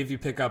 but I'll see if you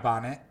pick up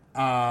on it.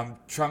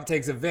 Trump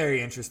takes a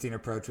very interesting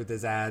approach with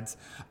his ads.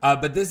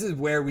 But this is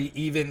where we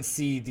even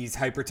see these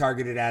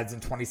hyper-targeted ads in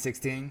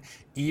 2016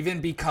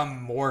 even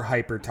become more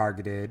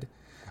hyper-targeted.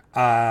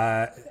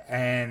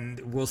 And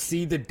we'll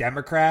see the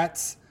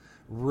Democrats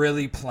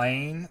really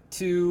playing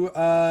to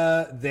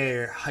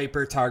their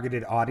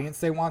hyper-targeted audience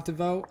they want to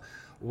vote,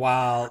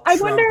 while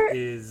Trump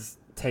is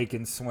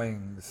taking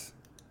swings.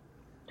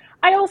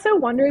 I also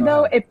wonder,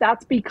 though, if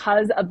that's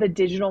because of the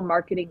digital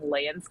marketing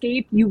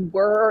landscape, you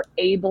were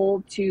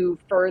able to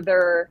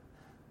further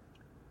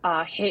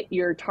hit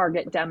your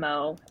target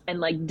demo and,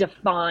 like,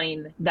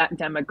 define that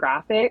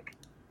demographic.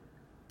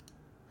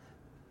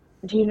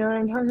 Do you know what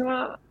I'm talking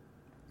about?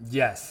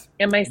 Yes.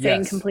 Am I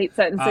saying complete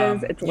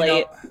sentences? It's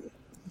late.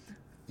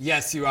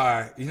 Yes, you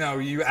are.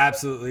 You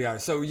absolutely are.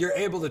 So you're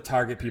able to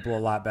target people a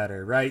lot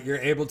better, right? You're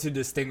able to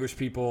distinguish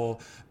people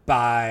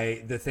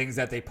by the things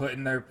that they put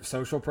in their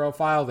social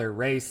profile, their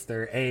race,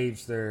 their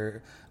age,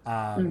 their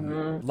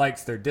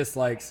likes, their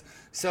dislikes.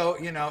 So,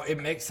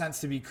 it makes sense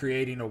to be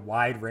creating a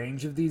wide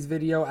range of these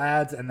video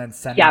ads and then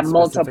sending specific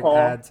multiple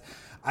ads.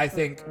 I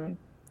think,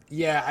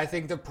 I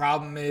think the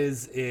problem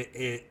is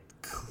it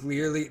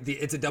clearly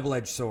it's a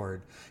double-edged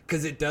sword,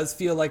 because it does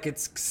feel like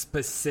it's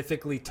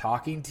specifically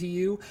talking to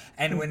you,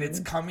 and when it's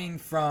coming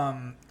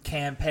from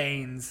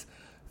campaigns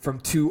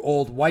from two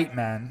old white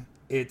men,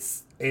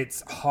 it's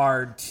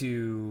hard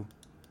to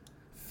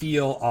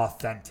feel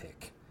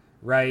authentic,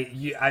 right?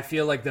 I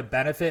feel like the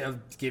benefit of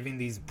giving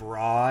these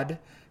broad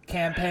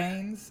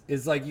campaigns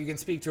is, like, you can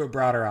speak to a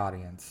broader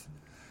audience.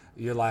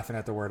 You're laughing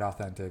at the word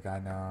authentic. I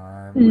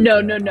know.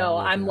 No.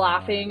 I'm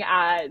laughing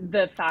at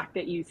the fact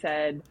that you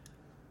said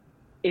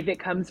if it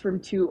comes from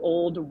two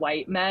old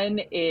white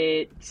men,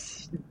 it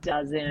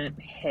doesn't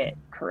hit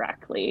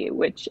correctly,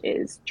 which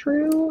is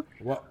true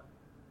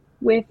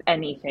with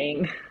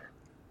anything.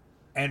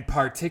 And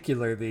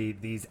particularly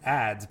these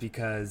ads,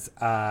 because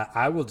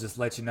I will just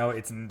let you know,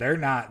 they're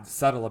not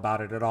subtle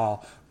about it at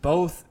all.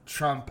 Both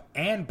Trump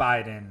and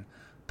Biden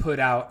put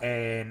out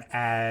an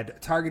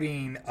ad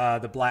targeting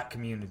the black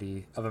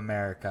community of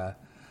America.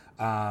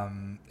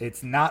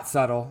 It's not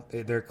subtle.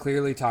 They're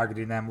clearly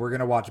targeting them. We're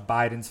going to watch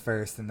Biden's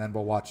first, and then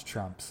we'll watch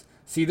Trump's.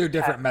 See their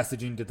different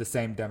messaging to the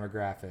same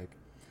demographic.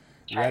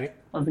 You ready?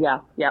 Let's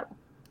go. Yep.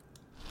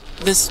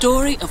 The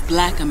story of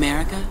Black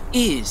America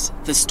is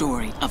the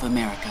story of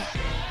America.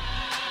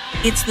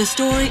 It's the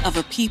story of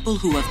a people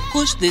who have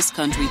pushed this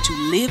country to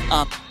live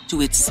up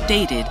to its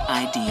stated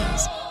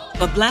ideals.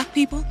 But Black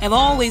people have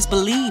always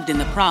believed in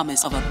the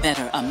promise of a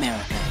better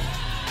America.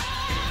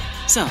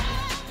 So,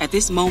 at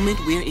this moment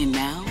we're in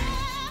now,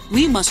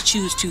 we must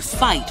choose to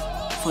fight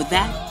for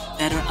that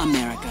better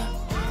America.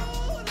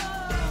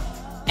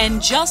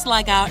 And just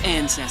like our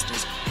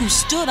ancestors who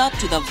stood up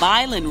to the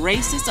violent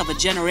racists of a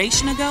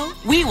generation ago,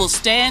 we will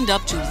stand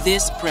up to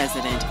this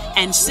president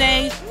and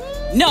say,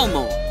 no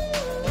more.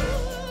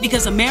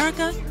 Because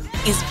America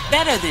is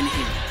better than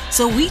him.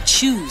 So we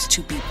choose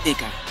to be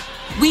bigger.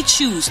 We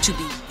choose to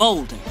be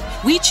bolder.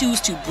 We choose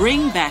to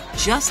bring back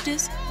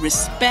justice,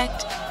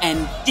 respect,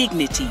 and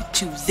dignity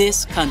to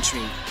this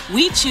country.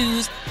 We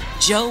choose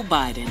Joe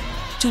Biden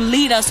to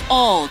lead us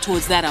all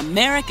towards that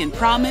American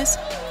promise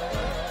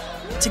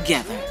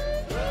together.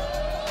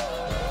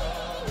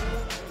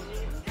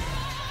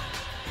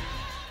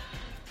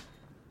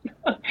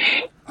 All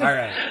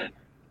right.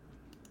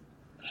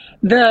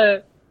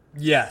 The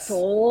yes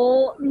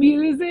soul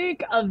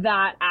music of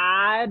that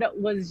ad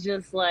was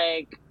just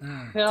like,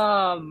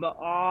 come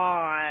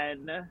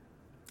on.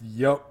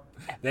 Yup.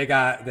 They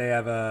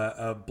have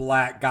a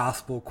black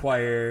gospel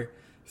choir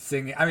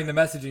singing. I mean, the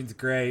messaging's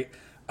great.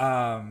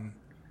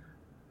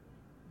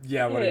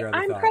 Yeah, what are your other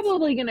I'm thoughts?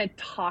 probably going to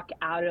talk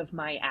out of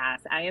my ass.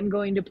 I am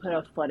going to put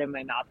a foot in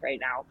my mouth right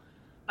now.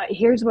 But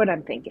here's what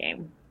I'm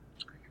thinking.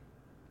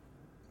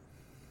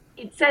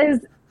 It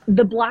says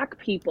the Black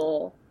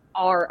people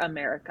are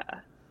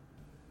America.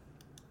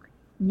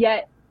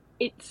 Yet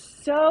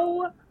it's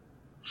so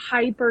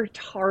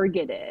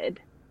hyper-targeted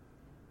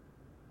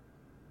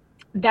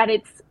that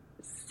it's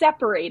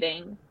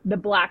separating the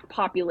Black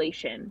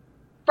population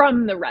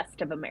from the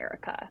rest of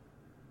America.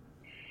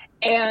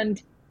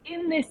 And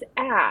in this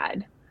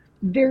ad,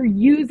 they're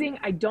using,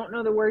 I don't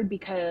know the word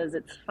because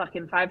it's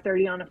fucking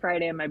 5:30 on a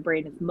Friday and my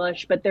brain is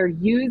mush, but they're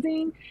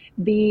using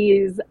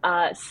these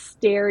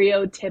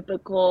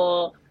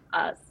stereotypical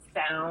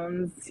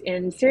sounds.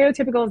 And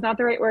stereotypical is not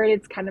the right word.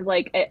 It's kind of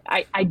like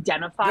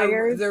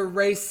identifiers. They're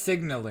race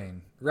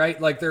signaling,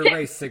 right? Like they're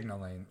race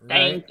signaling. Right?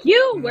 Thank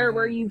you. Mm-hmm. Where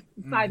were you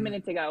 5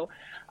 minutes ago?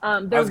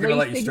 They're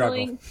race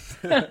signaling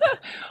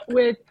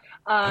with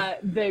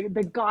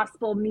the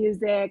gospel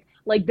music,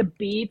 like the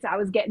beats. I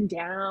was getting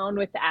down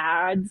with the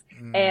ads,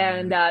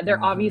 and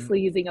they're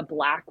obviously using a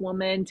Black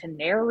woman to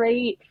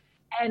narrate,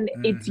 and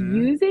it's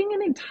using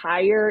an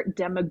entire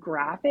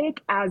demographic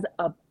as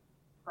a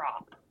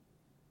prop,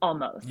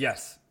 almost.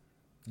 Yes.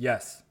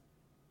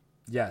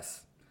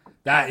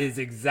 That is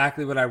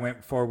exactly what I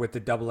went for with the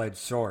double-edged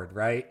sword,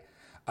 right?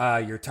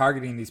 You're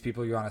targeting these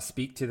people, you want to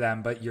speak to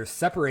them, but you're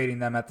separating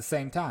them at the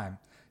same time.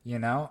 You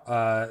know,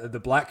 the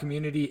Black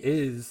community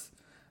is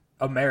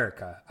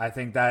America. I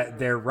think that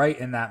they're right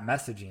in that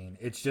messaging.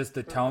 It's just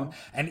the tone.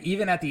 And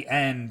even at the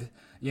end,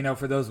 you know,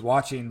 for those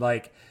watching,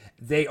 like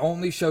they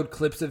only showed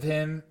clips of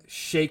him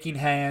shaking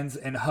hands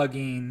and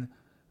hugging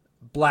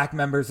Black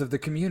members of the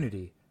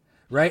community.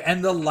 Right.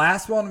 And the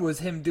last one was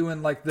him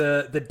doing like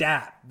the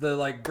dap, the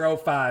like bro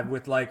five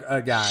with like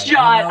a guy. Shut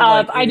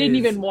up. Like, I didn't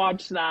even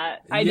watch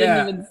that. I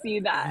didn't even see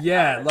that.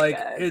 Yeah. Like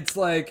it's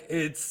like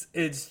it's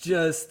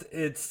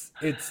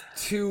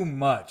too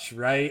much.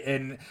 Right.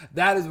 And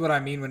that is what I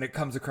mean when it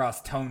comes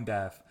across tone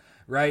deaf.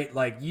 Right.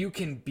 Like you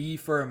can be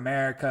for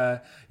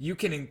America. You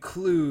can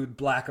include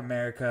Black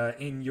America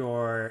in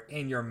your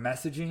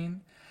messaging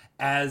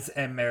as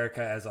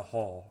America as a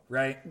whole.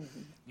 Right.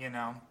 Mm-hmm. You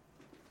know.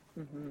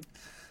 Mm-hmm.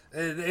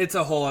 It's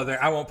a whole other,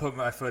 I won't put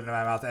my foot in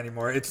my mouth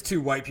anymore. It's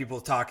two white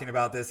people talking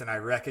about this, and I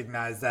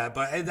recognize that.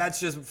 But that's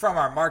just from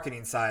our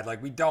marketing side.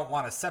 Like, we don't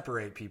want to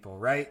separate people,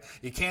 right?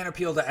 You can't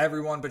appeal to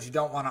everyone, but you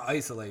don't want to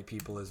isolate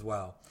people as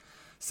well.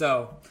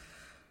 So,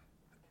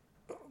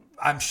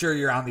 I'm sure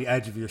you're on the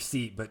edge of your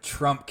seat, but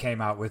Trump came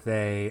out with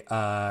an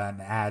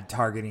ad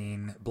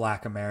targeting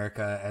Black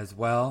America as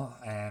well.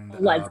 And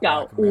let's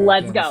go.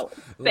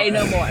 Say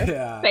no more.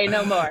 Yeah. Say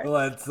no more.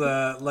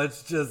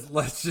 Let's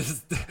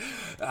just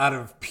out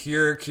of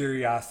pure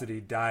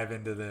curiosity dive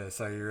into this.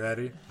 Are you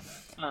ready?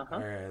 All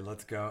right,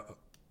 let's go.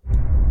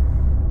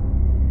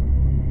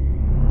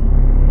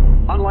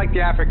 Unlike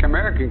the African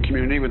American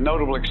community, with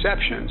notable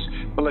exceptions,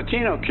 the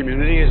Latino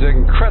community is an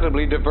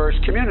incredibly diverse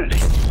community.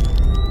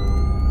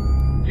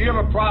 If you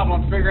have a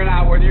problem figuring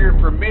out whether you're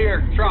for me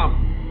or Trump,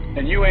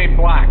 then you ain't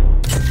Black.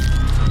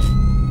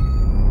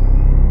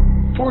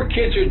 Poor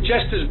kids are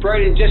just as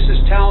bright and just as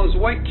talented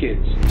as white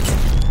kids.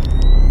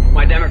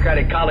 My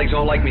Democratic colleagues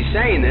don't like me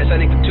saying this. I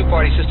think the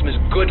two-party system is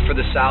good for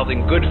the South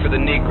and good for the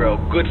Negro,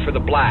 good for the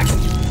black.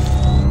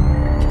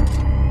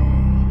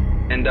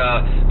 And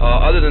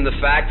other than the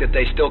fact that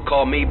they still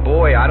call me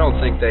boy, I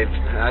think they've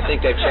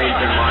changed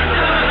their mind a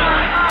little bit.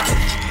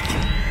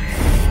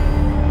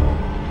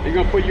 They're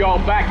gonna put you all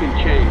back in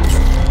chains.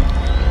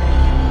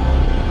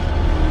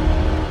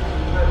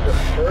 The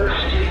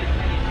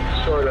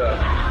first sort of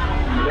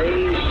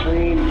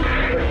mainstream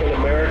African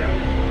American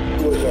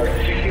who was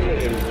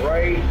articulate and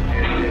bright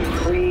and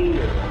clean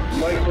and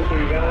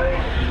nice-looking guy.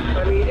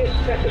 I mean,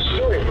 that's a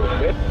storybook,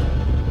 man.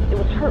 It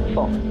was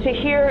hurtful to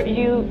hear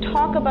you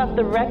talk about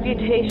the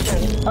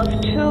reputation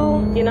of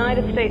two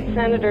United States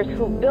senators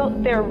who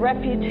built their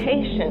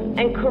reputation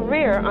and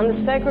career on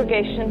the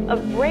segregation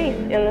of race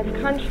in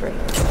this country.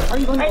 Are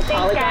you going to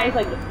apologize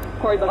like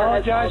Cory Booker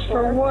has? Apologize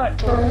for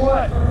what? For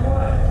what?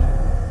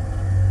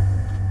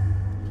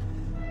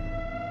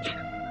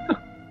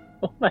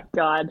 Oh my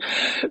God.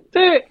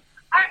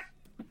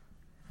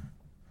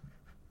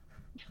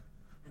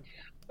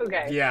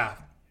 Okay. Yeah.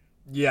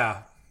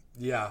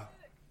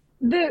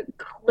 The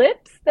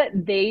clips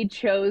that they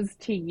chose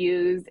to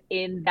use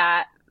in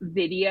that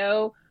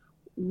video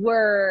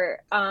were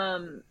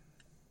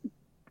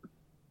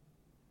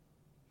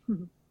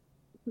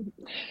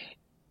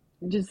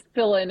just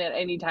fill in at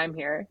any time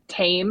here.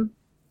 Tame.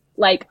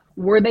 Like,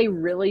 were they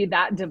really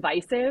that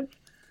divisive?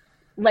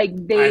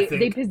 Like they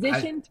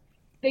positioned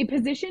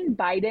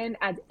Biden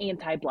as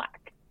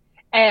anti-black.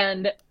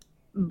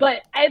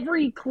 But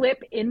every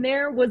clip in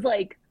there was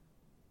like,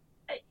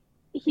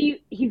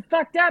 he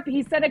fucked up.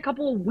 He said a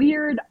couple of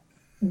weird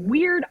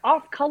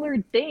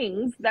off-colored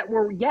things that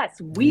were,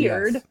 yes,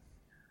 weird, yes,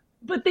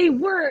 but they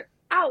weren't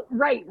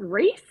outright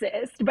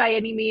racist by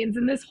any means.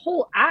 And this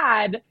whole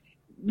ad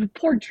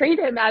portrayed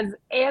him as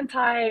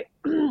anti-black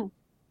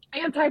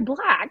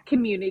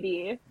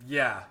community.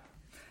 Yeah.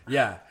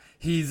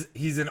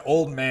 He's an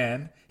old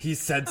man. He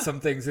said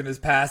some things in his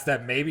past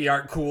that maybe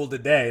aren't cool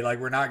today. Like,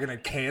 we're not going to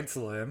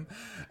cancel him.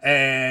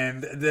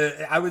 And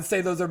I would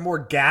say those are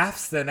more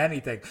gaffes than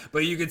anything.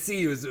 But you could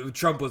see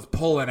Trump was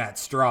pulling at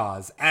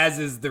straws, as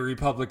is the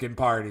Republican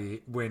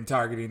Party when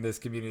targeting this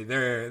community.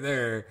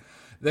 They're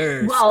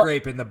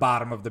scraping the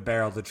bottom of the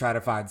barrel to try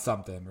to find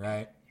something,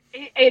 right?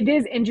 It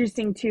is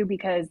interesting, too,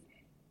 because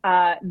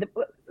out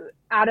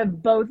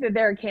of both of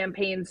their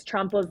campaigns,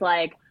 Trump was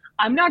like,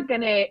 I'm not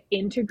going to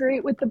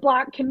integrate with the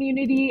black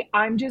community.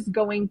 I'm just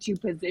going to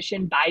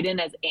position Biden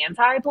as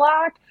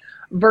anti-black,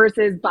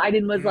 versus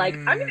Biden was like,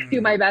 I'm going to do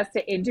my best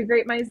to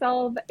integrate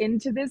myself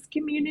into this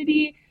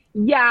community.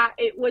 Yeah,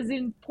 it was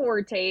in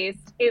poor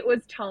taste. It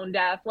was tone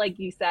deaf, like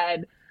you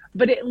said,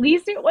 but at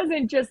least it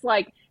wasn't just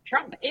like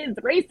Trump is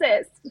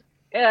racist.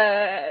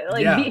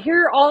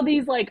 Here are all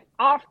these like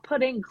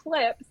off-putting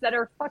clips that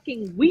are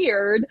fucking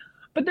weird,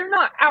 but they're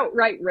not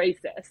outright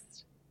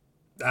racist.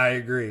 I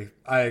agree.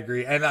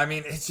 And I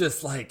mean, it's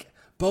just like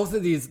both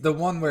of these, the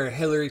one where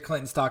Hillary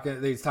Clinton's talking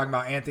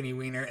about Anthony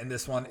Weiner, and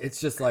this one, it's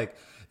just like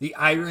the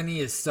irony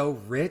is so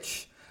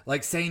rich,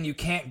 like saying you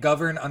can't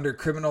govern under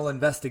criminal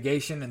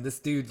investigation. And this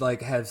dude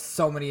like has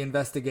so many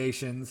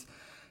investigations,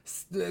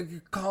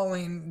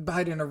 calling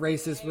Biden a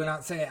racist. We're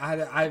not saying,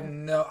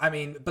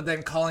 but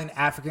then calling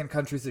African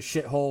countries a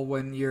shithole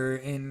when you're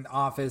in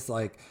office.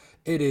 Like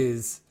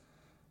it's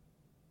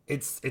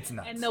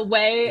nuts. And the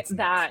way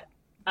that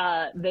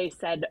they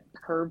said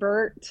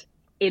pervert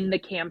in the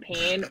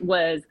campaign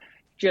was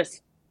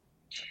just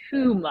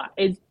too much.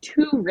 It's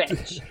too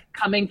rich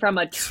coming from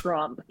a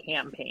Trump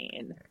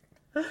campaign.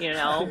 You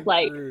know,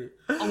 like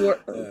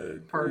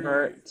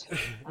pervert.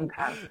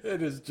 Okay.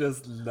 It is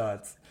just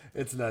nuts.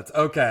 It's nuts.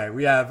 Okay,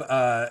 we have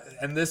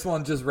and this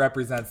one just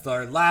represents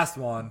our last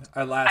one.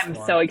 I'm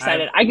so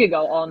excited. I could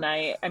go all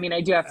night. I mean, I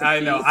do have to. I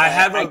know.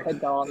 I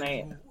could go all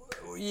night.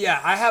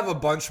 Yeah, I have a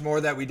bunch more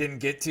that we didn't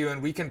get to,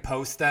 and we can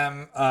post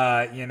them,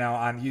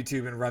 on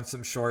YouTube and run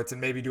some shorts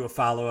and maybe do a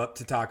follow-up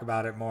to talk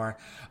about it more.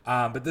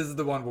 But this is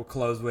the one we'll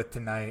close with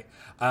tonight.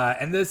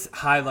 And this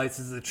highlights,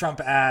 this is a Trump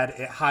ad.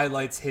 It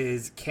highlights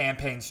his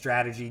campaign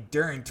strategy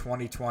during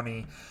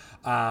 2020.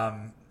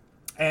 And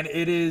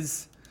it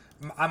is,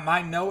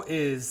 my note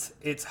is,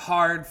 it's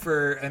hard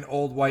for an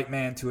old white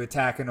man to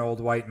attack an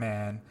old white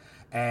man.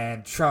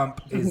 And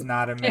Trump is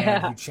not a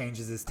man who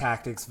changes his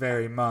tactics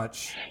very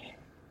much.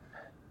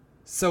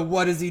 So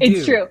what does he do?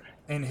 It's true.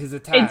 In his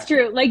attack? It's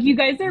true. Like, you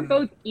guys are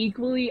both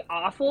equally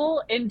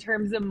awful in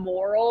terms of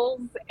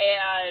morals,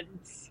 and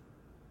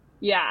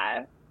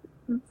yeah.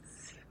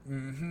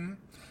 Mm-hmm.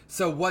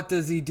 So what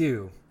does he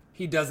do?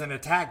 He doesn't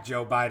attack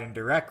Joe Biden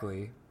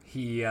directly.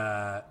 He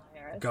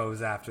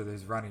goes after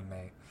his running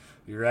mate.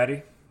 You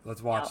ready?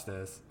 Let's watch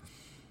this.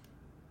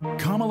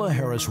 Kamala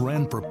Harris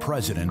ran for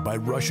president by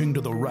rushing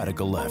to the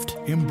radical left,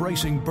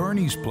 embracing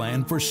Bernie's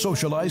plan for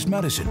socialized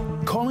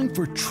medicine, calling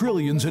for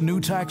trillions in new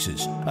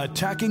taxes,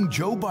 attacking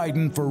Joe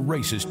Biden for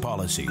racist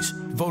policies.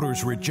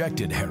 Voters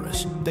rejected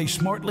Harris. They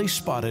smartly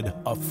spotted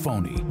a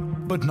phony.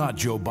 But not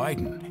Joe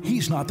Biden.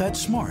 He's not that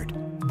smart.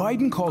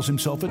 Biden calls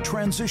himself a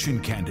transition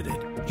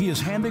candidate. He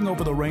is handing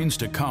over the reins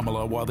to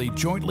Kamala while they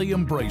jointly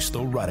embrace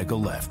the radical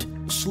left.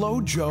 Slow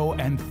Joe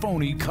and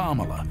phony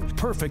Kamala.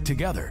 Perfect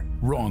together.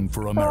 Wrong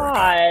for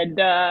America.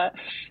 God,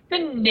 the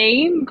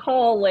name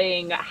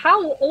calling.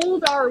 How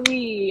old are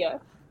we?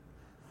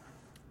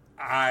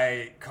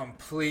 I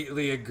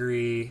completely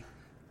agree.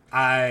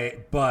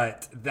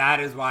 But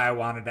that is why I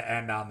wanted to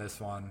end on this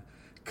one,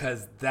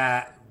 because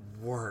that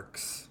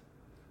works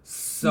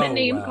so the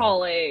name well.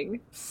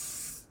 Calling.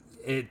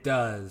 It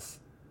does.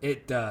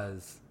 It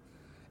does.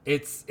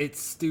 It's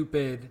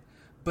stupid,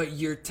 but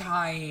you're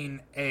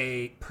tying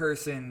a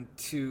person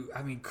to,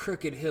 I mean,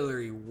 Crooked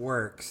Hillary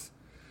works.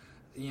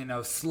 You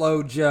know,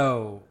 Slow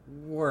Joe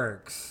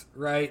works,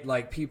 right?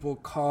 Like, people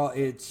call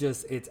it's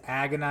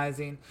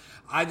agonizing.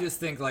 I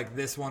just think, like,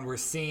 this one we're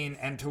seeing,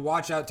 and to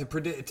watch out,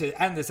 to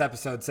end this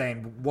episode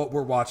saying what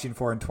we're watching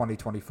for in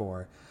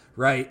 2024,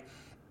 right?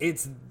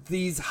 It's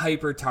these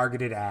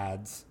hyper-targeted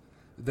ads.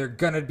 They're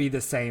going to be the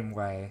same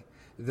way.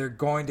 They're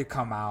going to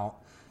come out.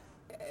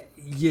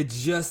 You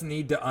just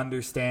need to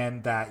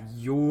understand that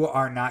you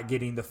are not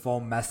getting the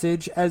full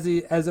message as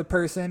a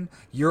person.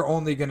 You're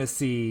only going to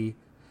see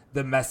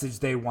the message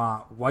they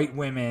want white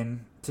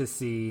women to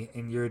see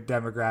in your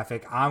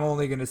demographic. I'm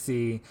only going to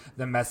see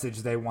the message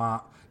they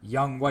want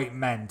young white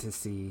men to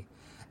see.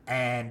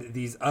 And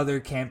these other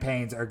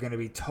campaigns are going to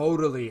be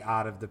totally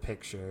out of the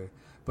picture.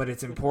 But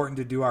it's important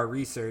to do our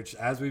research,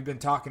 as we've been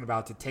talking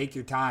about, to take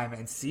your time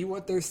and see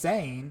what they're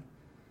saying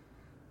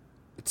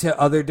to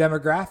other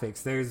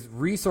demographics. There's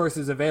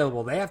resources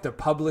available. They have to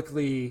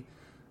publicly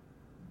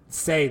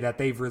say that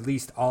they've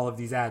released all of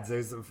these ads.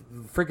 There's a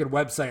freaking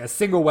website, a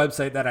single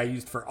website that I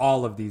used for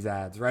all of these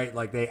ads, right?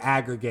 Like, they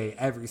aggregate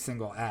every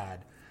single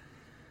ad.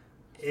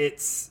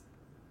 It's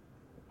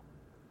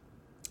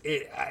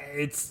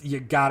you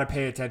gotta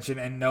pay attention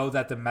and know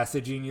that the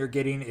messaging you're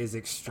getting is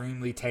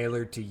extremely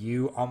tailored to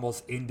you,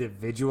 almost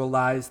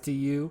individualized to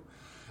you.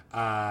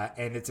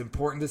 And it's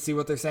important to see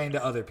what they're saying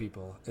to other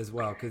people as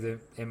well, because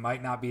it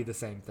might not be the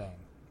same thing,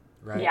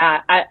 right?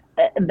 Yeah.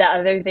 The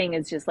other thing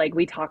is just, like,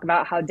 we talk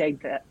about how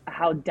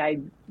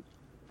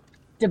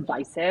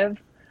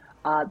divisive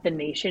the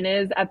nation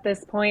is at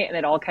this point, and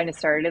it all kind of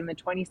started in the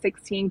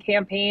 2016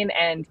 campaign.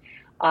 And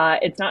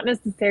it's not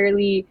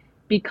necessarily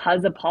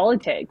because of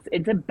politics.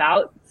 It's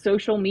about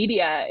social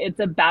media. It's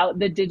about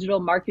the digital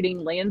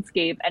marketing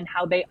landscape and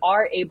how they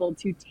are able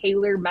to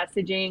tailor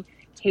messaging,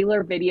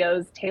 tailor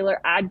videos,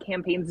 tailor ad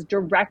campaigns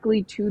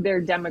directly to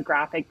their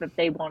demographic that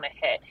they want to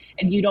hit.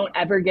 And you don't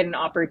ever get an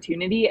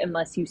opportunity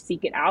unless you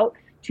seek it out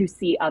to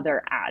see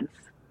other ads.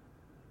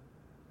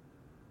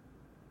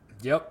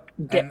 Yep.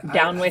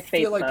 Down with Facebook. I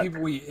feel like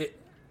people,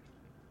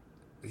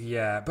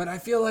 yeah, but I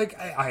feel like,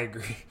 I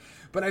agree.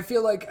 But I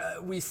feel like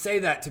we say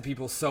that to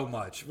people so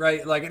much,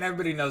 right? Like, and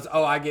everybody knows,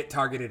 oh, I get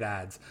targeted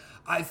ads.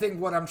 I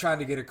think what I'm trying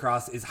to get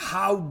across is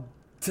how,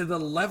 to the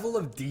level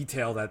of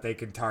detail that they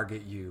can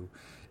target you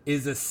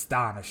is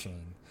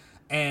astonishing.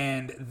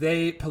 And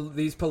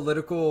these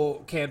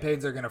political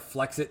campaigns are going to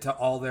flex it to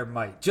all their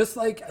might. Just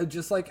like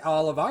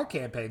all of our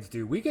campaigns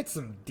do. We get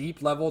some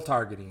deep level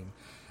targeting.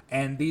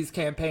 And these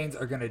campaigns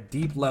are going to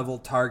deep level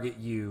target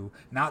you,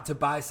 not to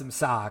buy some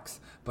socks,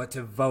 but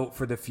to vote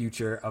for the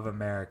future of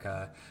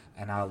America.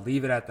 And I'll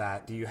leave it at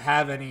that. Do you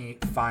have any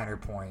finer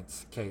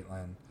points,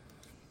 Caitlin?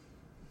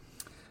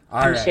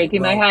 I'm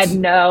shaking my head.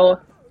 No.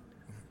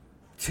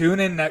 Tune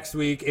in next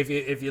week. If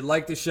you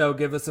like the show,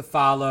 give us a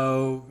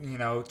follow. You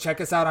know, check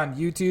us out on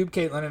YouTube.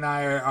 Caitlin and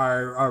I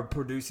are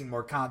producing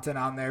more content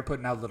on there,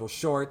 putting out little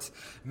shorts.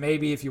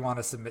 Maybe if you want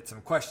to submit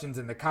some questions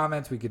in the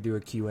comments, we could do a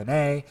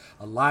Q&A.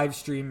 A live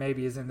stream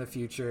maybe is in the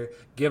future.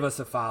 Give us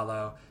a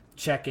follow.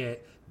 Check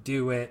it.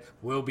 Do it.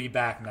 We'll be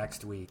back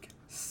next week.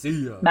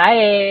 See ya.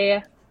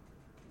 Bye.